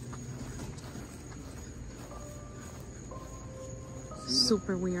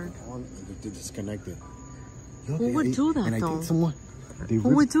 Super weird. They're disconnected. Look, Who would do that, and I though? think someone. Who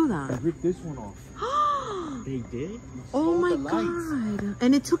would do that? They ripped this one off. They did? Oh my the lights. god.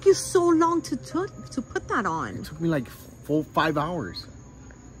 And it took you so long to put that on. It took me like 5 hours.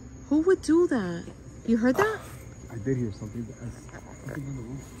 Who would do that? You heard that? I did hear something. Something on the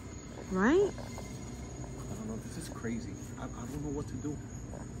roof. Right? I don't know. This is crazy. I don't know what to do.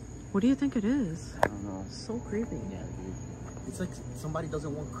 What do you think it is? I don't know. So creepy. Yeah, dude. It's like somebody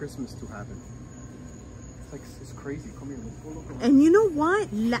doesn't want Christmas to happen. It's like, it's crazy. Come here, let's go look around. And you know what?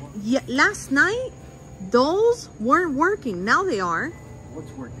 Last night, those weren't working. Now they are.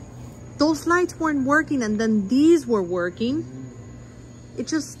 What's working? Those lights weren't working and then these were working. It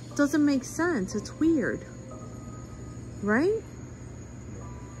just doesn't make sense. It's weird. Right?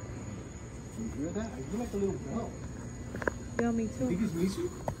 You hear that? I hear like a little bell. Yeah, me You too. think it's Misu?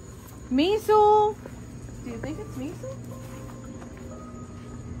 Misu! Do you think it's Misu?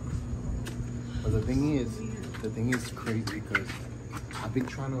 But the thing is crazy because I've been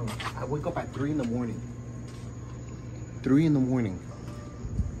trying to. I wake up at 3 in the morning. 3 in the morning,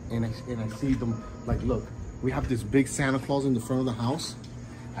 and I see them. Like, look, we have this big Santa Claus in the front of the house.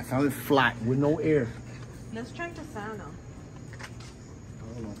 I found it flat with no air. Let's check the Santa.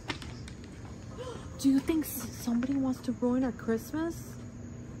 Oh, Hold on. Do you think somebody wants to ruin our Christmas?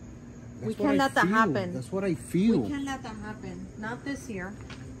 That's We what can't I let that feel. happen. That's what I feel. We can't let that happen. Not this year.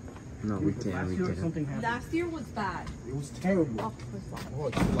 No, we can't. Last We year can't. something happened. Last year was bad. It was terrible. Oh, it was bad. Oh,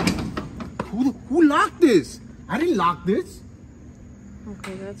 it's locked. Who locked this? I didn't lock this.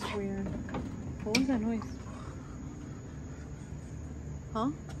 Okay, that's weird. What was that noise? Huh?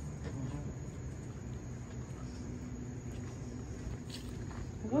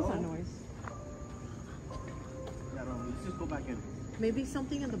 What was that noise? Yeah, no, let's just go back in. Maybe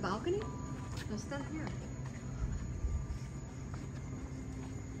something in the balcony? Let's start here.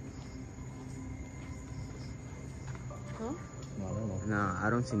 Huh? No, I don't know. Nah, I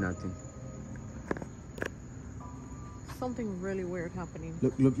don't see nothing. Something really weird happening.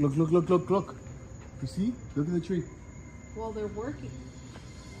 Look. You see? Look at the tree. Well, they're working.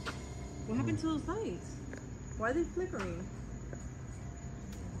 What happened to those lights? Why are they flickering?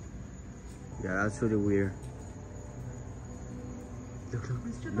 Yeah, that's really weird. Look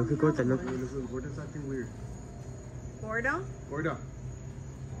at Gorda, look. Look, Gorda's acting weird. Gorda? Gorda.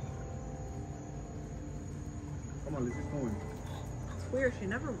 Come on, let's just go in. It's weird. She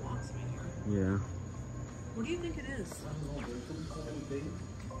never walks right here. Yeah. What do you think it is? I don't know, there's so many things.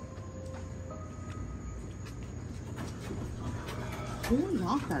 Who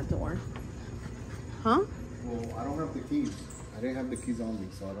locked that door? Huh? Well, I don't have the keys. I didn't have the keys on me,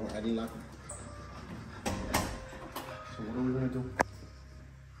 so I didn't lock them. So what are we gonna do?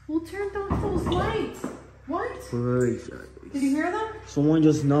 Who turned off those lights? What? Wait, Did you hear that? someone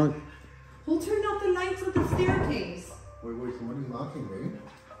just knocked. Who turned off the lights of the staircase? Wait, somebody's knocking, babe.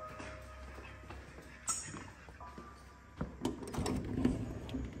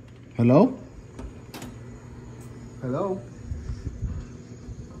 Hello? Hello?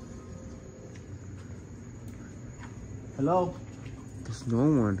 Hello? There's no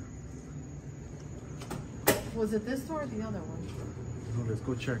one. Was it this door or the other one? No, let's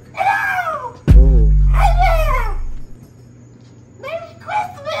go check. Hello! Oh. Hi there! Merry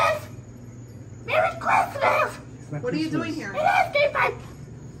Christmas! Merry Christmas! What are you doing here? It is Day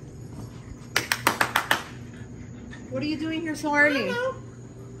What are you doing here so early? Hello,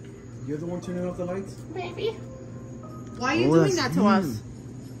 You're the one turning off the lights? baby. Why are you Oh, doing that's that to us? him.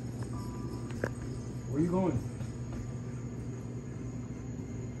 Where are you going?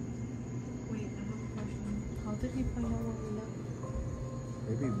 Wait, I have a question. How did he find out where we live?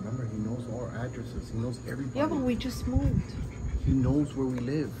 Baby, remember, he knows our addresses. He knows everybody. Yeah, but we just moved. He knows where we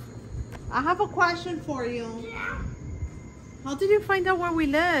live. I have a question for you. How did you find out where we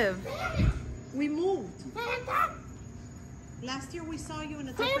live? We moved. Santa! Last year we saw you in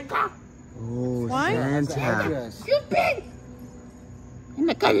a different... Santa! Oh, What? Santa. You've been in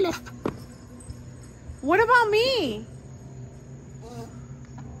the good list. What about me?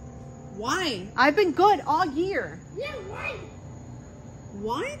 Why? I've been good all year. Yeah, right.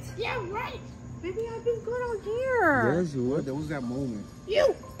 What? Yeah, right. Baby, I've been good all year. Yes, you were. There was that moment. You.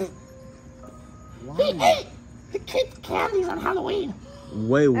 Why? He ate the kids' candies on Halloween.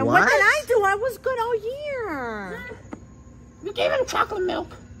 Wait, And what what? did I do? I was good all year. You gave him chocolate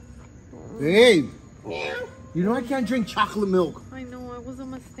milk. Babe, Yeah. you know I can't drink chocolate milk. I know, it was a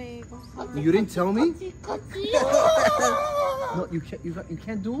mistake. I'm sorry. You didn't tell me? Cookie, cookie. No, you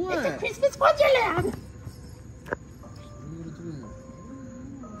can't do It's a it. Christmas wonderland.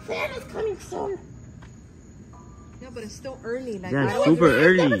 Santa's coming soon. Yeah, but it's still early. Like, Yeah, I don't- super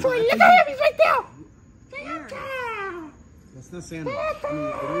early. Look at him, he's right there. Santa. That's not Santa. I mean,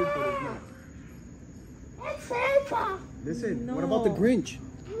 it is, but it's not. It's Santa. Listen, what about the Grinch?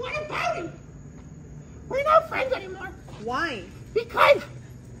 What about him? We're not friends anymore. Why? Because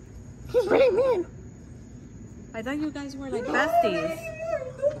he's really mean. I thought you guys were like Don't besties. talk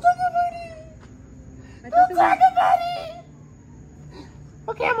about him. I thought Don't they talk were, about him.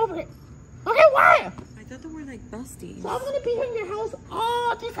 Okay, I'm over it. Okay, why? I thought they were like besties. So I'm gonna be here in your house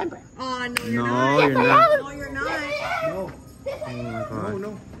all December. Oh, no, you're No, not. you're not. No, you're not. No. Yes, I Oh my am. god.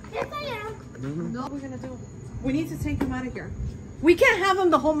 No. Yes, I am. No, what we're gonna do? We need to take him out of here. We can't have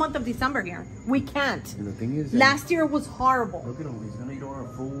him the whole month of December here. We can't. And the thing is, Last year was horrible. look at him. He's gonna eat all our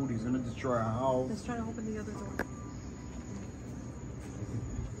food. He's gonna destroy our house. Let's try to open the other door.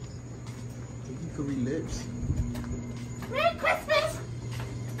 He could relive. Merry Christmas.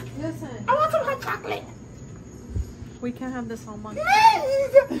 Listen, I want some hot chocolate. we can't have this all month.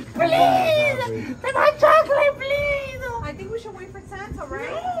 Please, please. Some hot chocolate, please. I think we should wait for Santa, right?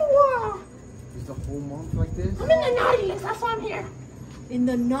 No. Is the whole month like this? I'm in the naughty list. That's why I'm here. In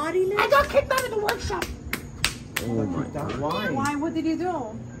the naughty I list? got kicked out of the workshop. Oh my god. Why? Why? What did you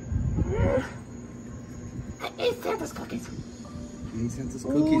do? I ate Santa's cookies. He ate Santa's Ooh,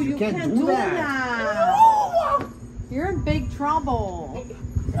 cookies. you can't do that. You're in big trouble.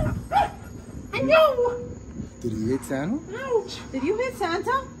 I know. Did he hit Santa? Ouch. Did you hit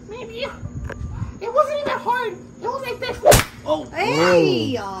Santa? Maybe. It wasn't even hard. It was like this. Oh.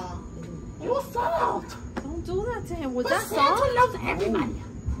 Hey! It was soft. Don't do that to him. Was But that Santa soft? loves everybody.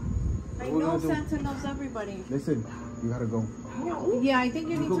 I What we know gonna do? Santa loves everybody. Listen, you gotta go. No. Yeah, I think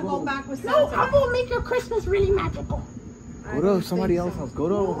you need to go back with No, Santa. I'm gonna make your Christmas really magical. Go to somebody else's house. Go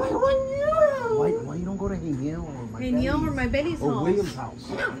to. I want you. Why you don't go to Haniel or my Neil or my Betty's or house. William's house?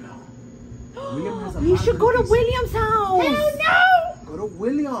 William has a You lot should of go to good William's house. Hell no. Go to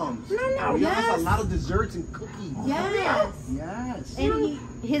Williams. No, Williams has yes. a lot of desserts and cookies. Yes. Yes. And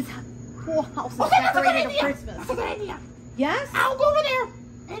his whole house is Okay, that's a good decorated idea. for Christmas. That's a good idea. Yes? I'll go over there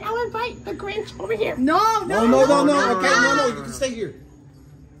and I'll invite the Grinch over here. No. No. Okay, no. You can stay here.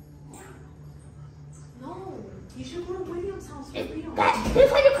 No. You should go to William's house for real.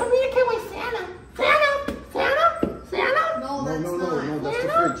 Here's how you communicate with Santa. Santa. No, No, that's not. that's the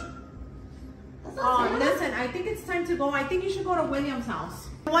fridge. Listen, I think it's time to go. I think you should go to William's house.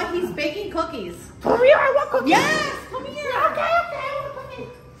 What? He's baking cookies. For real, I want cookies. Yes, come here. Okay, I want cookies.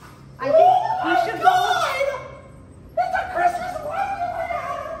 I think you should go. It's a Christmas one.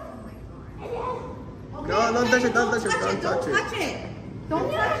 No, don't touch it. Don't touch it. Don't touch Don't it. touch it.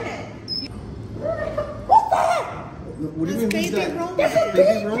 Don't touch it. What's that? What do you mean? Who's Baby that? Roman.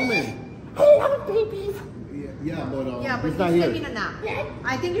 Baby Roman. I love babies. Yeah, but Yeah, but he's he's not taking here. a nap.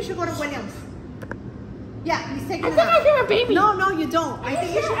 I think you should go to Williams. Yeah, he's taking I a think I nap. hear a baby. No, you don't. I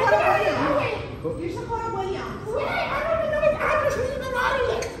think you should go to Williams. You should go to Williams. Wait, I don't even know his address. He's even out of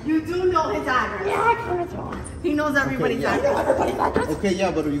it. You do know his address. Yeah, I can tell. He knows everybody's yeah. address. Everybody's address. Okay,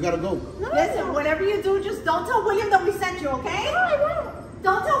 yeah, but you gotta go. Listen, whatever you do, just don't tell William that we sent you, okay? No, I won't.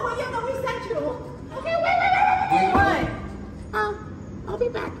 Don't tell William that we sent you. Okay, wait. What? I'll be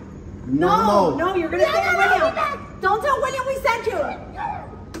back. No, you're gonna stay with I'll be William. back. Don't tell William we sent you.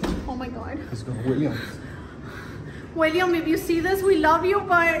 Oh my God. Let's go to Williams. William, if you see this, we love you,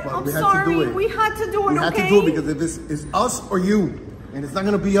 but I'm we had to sorry. do it. We had to do it, We have okay? to do it because if it's us or you, and it's not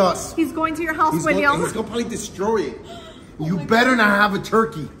gonna be us. He's going to your house, He's William. gonna probably destroy it. You better not have a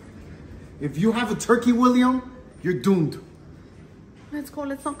turkey. If you have a turkey, William, you're doomed. Let's go.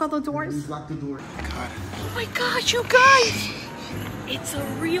 Let's knock on the doors. Please lock the door. God. Oh my gosh, you guys! It's a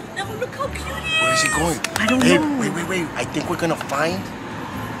real. Oh, look how cute he Where is he going? I don't Hey, know. wait. I think we're gonna find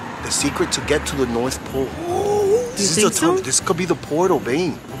the secret to get to the North Pole. This could be the portal,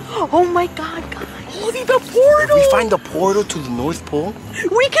 babe. Oh my God, guys! Look at the portal. If we find the portal to the North Pole,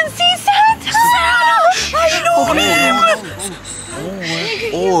 We can see Santa. I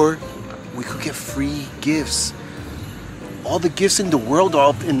know. or we could get free gifts. All the gifts in the world are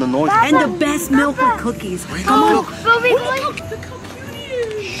up in the North Pole. And the best milk with cookies. Wait, Come on. look. Look how cute he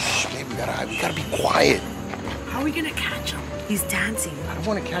is. Shh, babe, we gotta be quiet. How are we gonna catch him? He's dancing. I don't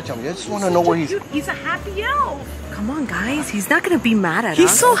want to catch him. I just want to know where he's. He's a happy elf. Come on, guys. He's not gonna be mad at us.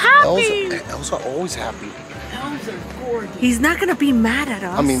 He's so happy. Elves are always happy. Elves are gorgeous. He's not gonna be mad at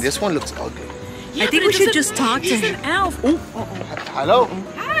us. I mean, this one looks ugly. Yeah, I think but we it should doesn't- just talk to he's him. an elf. Hello.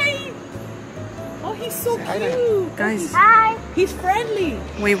 Hi. Oh, he's so Hi there. cute. Guys, Hi. He's friendly.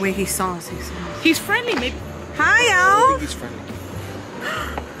 wait, he saw us. He's friendly. Maybe. Hi, I Elf. think he's friendly.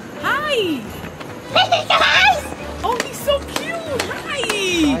 Hi. Oh, he's so cute.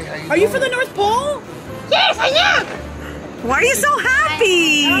 Hi. how Are you you from the doing? North Pole? Yes, I am. Why are you so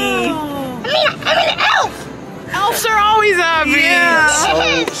happy? Oh. I'm an elf. Elves are always happy. Yeah.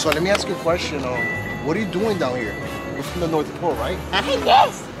 So let me ask you a question. What are you doing down here? You're from the North Pole, right?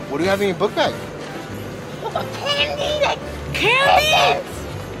 Yes. What do you have in your book bag? Candy, like Candy.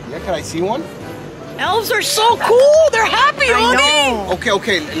 Yeah, can I see one? Elves are so cool. They're happy, honey.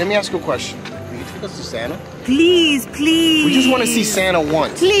 Okay. Let me ask you a question. Will you take us to Santa? Please. We just want to see Santa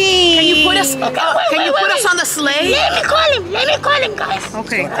once. Please. Can you put us? Can you put us on the sleigh? Let me call him, guys.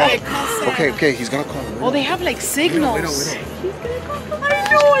 Okay. Okay. He's gonna call him. Oh, they have like signals. Wait. I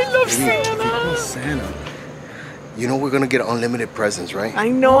know. I love If you call Santa. Santa. You know we're gonna get unlimited presents, right? I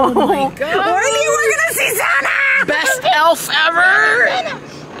know. Oh my God. Orly, we're gonna see Santa. Best elf ever.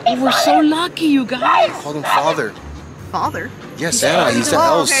 Oh, we're so lucky, you guys. Call him Father. Father. Yeah, Santa. He's the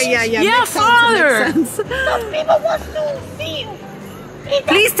Oh, elf. okay, yeah. Yeah, Makes sense, Father. makes sense. Those people want to see you.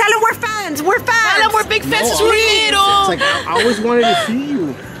 Please tell him we're fans. We're fans. Tell them we're big fans. No, We're It's little. like I always wanted to see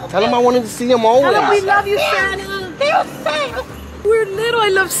you. Tell him I wanted to see him always. Tell him we love you, Santa. They'll say, We're little. I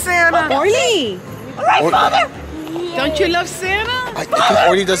love Santa. Orly. all right, Or- Father. Don't you love Santa? I think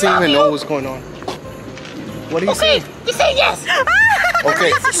Orly doesn't even know what's going on. What do you Okay, say? you say yes.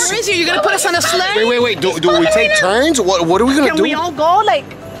 Okay. Where is he? You gonna put us on a sleigh? Wait. Do we take turns? What are we gonna do? Can we all go like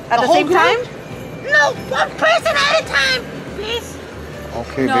at the same time? No, one person at a time, please.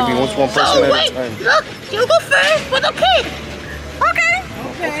 Okay, baby, what's one person at a time? Look, you go first with the kid. Okay.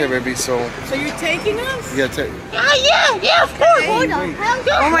 Okay, baby, so you're taking us? you gotta take. Yeah, of course. Oh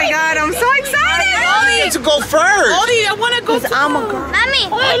my God, I'm so excited! You need to go first. Odie, I wanna go. I'm a girl. Mommy,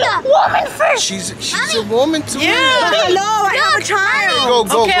 Woman first. She's a woman too. Yeah. Hello, I have a child.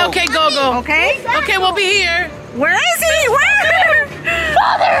 Go. Okay, go. Okay? Okay, we'll be here. Where is he? Where?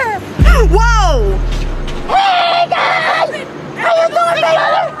 Father. Whoa! Hey guys. How you doing, baby?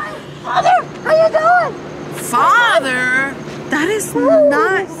 Father, how you doing? Father? That is not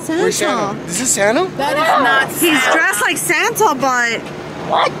Where's Santa? Santa. This is Santa? That is not He's dressed like Santa, but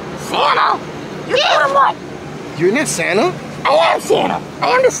What? Santa? You told him what? You're not Santa? I am Santa. I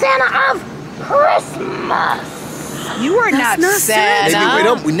am the Santa of Christmas. You are not Santa. Maybe wait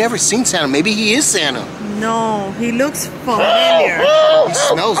up. We never seen Santa. Maybe he is Santa. no, he looks familiar. He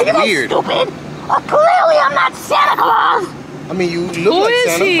smells Are you guys weird. stupid? Clearly I'm not Santa Claus. I mean, you look like is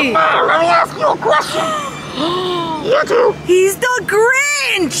Santa. he? Let me ask you a question. You two. He's the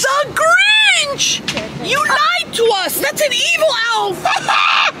Grinch! The Grinch! You lied to us! That's an evil elf!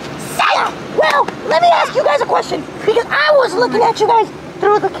 Santa. Well, let me ask you guys a question. Because I was looking at you guys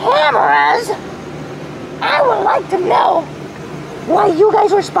through the cameras. I would like to know why you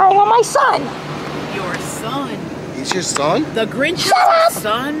guys were spying on my son. Your son. He's your son? The Grinch is Shut up! your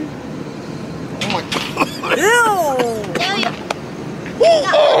son? Oh my God. Ew! He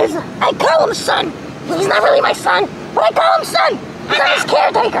is. I call him son. He's not really my son, but I call him son. Because I'm his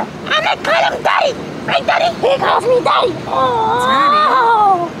caretaker. And I call him daddy. Right, daddy? He calls me daddy.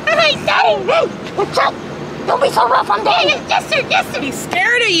 Oh. Hey, daddy. Hey, Chuck. Don't be so rough on daddy. Yes, sir. He's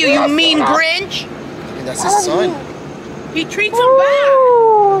scared of you, Yes, you mean Santa. Grinch! I mean, that's his son. He treats him back!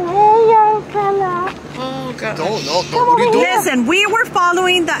 Ooh, hey, young fella. Oh, God. Don't. What are you doing? Listen, we were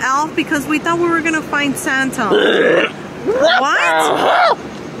following the elf because we thought we were gonna find Santa. What?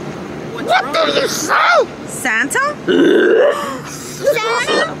 What did you say? Santa?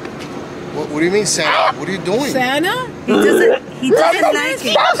 Santa? What do you mean, Santa? What are you doing? Santa? He doesn't like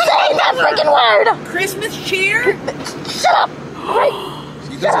it. Stop saying that freaking word. Christmas cheer? Shut up. Right?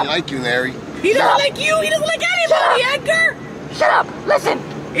 He doesn't like you, Larry. He doesn't like you, he doesn't like anybody, Edgar! Shut up. Listen.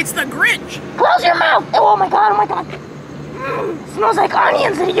 It's the Grinch! Close your mouth. Oh my God. Smells like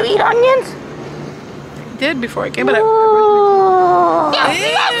onions. Did you eat onions? Did before I came, but Ooh.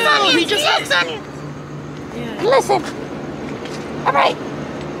 Ew, he just Yes, onions. Listen. All right.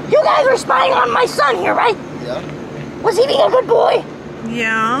 You guys were spying on my son here, right? Yeah. Was he being a good boy?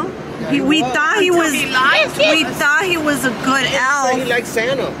 Yeah. We thought he was. he lied to We us. thought he was a good He elf. likes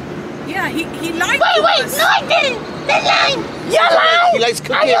Santa. Yeah, he lied Wait, to no, us. I didn't. They're lying. You're lying. He likes Are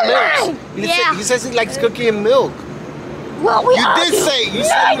cookie you and lying? milk. He says he likes cookie and milk. Well, we You all did do. say you No,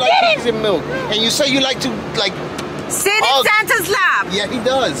 said I you like didn't. cookies and milk, and you say you like to like. Sit in Oh. Santa's lap. Yeah, he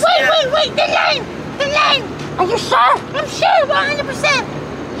does. Wait, they're lying. Are you sure? I'm sure, 100%.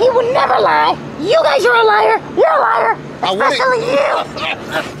 He would never lie. You guys are a liar. You're a liar. I wouldn't- Especially you.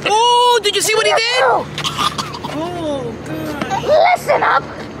 Oh, did you see what he did? You. Oh, God. Listen up.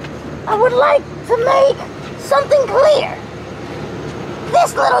 I would like to make something clear.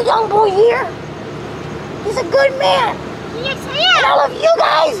 This little young boy here, he's a good man. Yes, I am. And all of you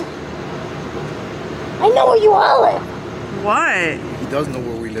guys, I know where you all live. What? He does know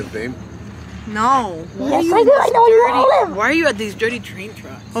where we live, babe. No. Yes, I do. I know where you all live. Why are you at these dirty train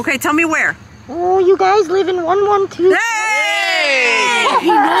tracks? Okay, tell me where. Oh, you guys live in 112. Hey!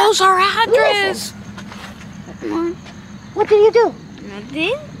 He knows our address. What did you do?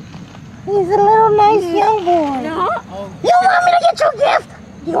 Nothing? He's a little nice young boy. No. You want me to get you a gift?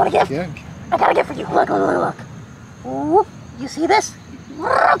 You want a gift? Yeah. I got a gift for you. Look. Whoop. You see this? Oh,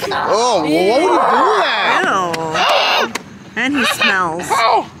 well, why would you do that? Ew. And he smells.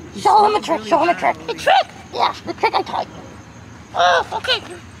 Hey, show him a trick. The trick? Yeah, the trick I taught you. Oh, okay.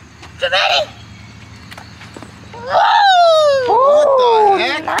 You ready? Whoa! What the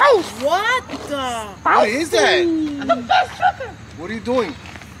heck? Nice. What the? What is that? I'm the best tricker. What are you doing?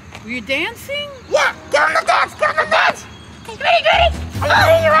 Were you dancing? Yeah, give him the dance. You ready? You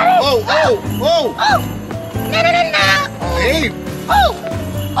ready? Oh! Oh! No. Hey! Oh!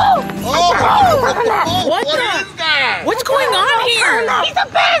 Oh! What What the? is that? What's going on here? He's the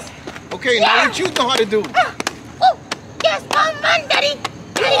best. Okay, now what you know how to do? Oh! Yes, come on, Daddy.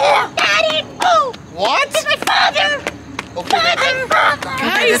 Daddy. Oh! What? This is my father. Okay.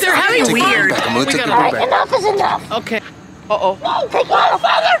 Guys, they're having Take weird. it back. I'm gonna We take it gotta- back. Enough is enough. Okay. Uh-oh. Take my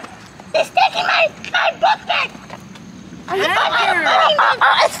father. He's taking my book back.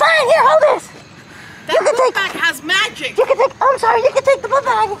 It's fine. Here, hold this. That book bag has magic. You can take. I'm sorry. You can take the book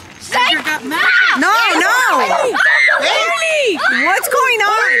bag. You got magic. No. What's going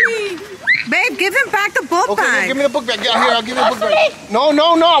on? Babe, give him back the book Okay, bag. give me the book bag. Yeah, here, I'll give you the book bag. No,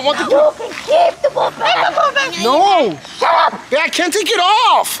 I want the book. You can keep the book bag. No. Shut up. Yeah, I can't take it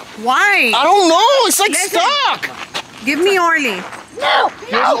off. Why? I don't know. It's like Listen. stuck. Give me Orly. No.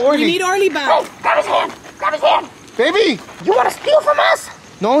 Here's Orly. We need Orly back. Hey, grab his hand. Grab his hand. Baby. You want to steal from us?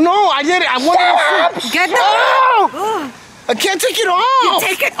 No, I did it. I wanted to. Get the. Oh! I can't take it off.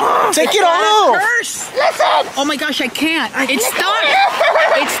 Take it off. Take it off. Curse. Listen. Oh my gosh, I can't. It's stuck.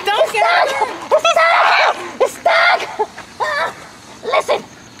 It's stuck. It's stuck. Listen.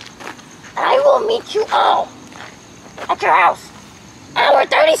 I will meet you all at your house. Hour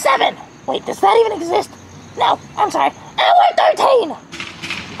 37. Wait, does that even exist? No, I'm sorry. Hour 13.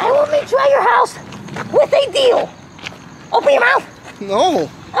 I will meet you at your house with a deal. Open your mouth. No.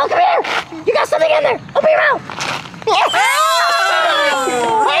 Oh, come here. You got something in there. Open your mouth.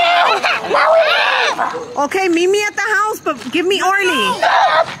 Now we leave. Okay, meet me at the house, but give me Orly.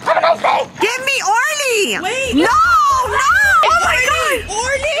 Have a nice day. Give me Orly. Wait. No. Oh my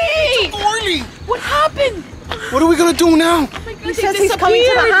God. Orly. What happened? What are we gonna do now? He says he's coming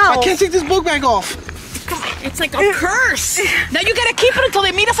to the I can't take this book bag off. It's like a curse. Now you gotta keep it until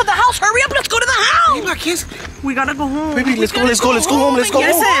they meet us at the house. Hurry up, let's go to the house. Baby, I can't. We gotta go home. Baby, let's go home.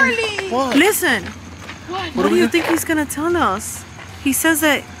 Listen. What? Listen. What do you gonna- think he's gonna tell us? He says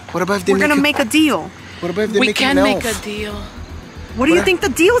that What about if they we're gonna make a deal. What about if they We make can an make elf? a deal. What do you think the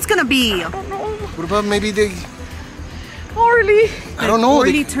deal's gonna be? What about maybe they? Orly. I don't know.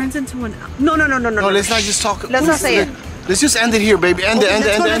 Orly turns into an. No. No, let's not just talk. Let's not say it. Let's just end it here, baby. End it.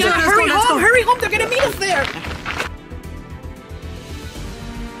 let's go, let's go. Hurry home, they're gonna meet us there.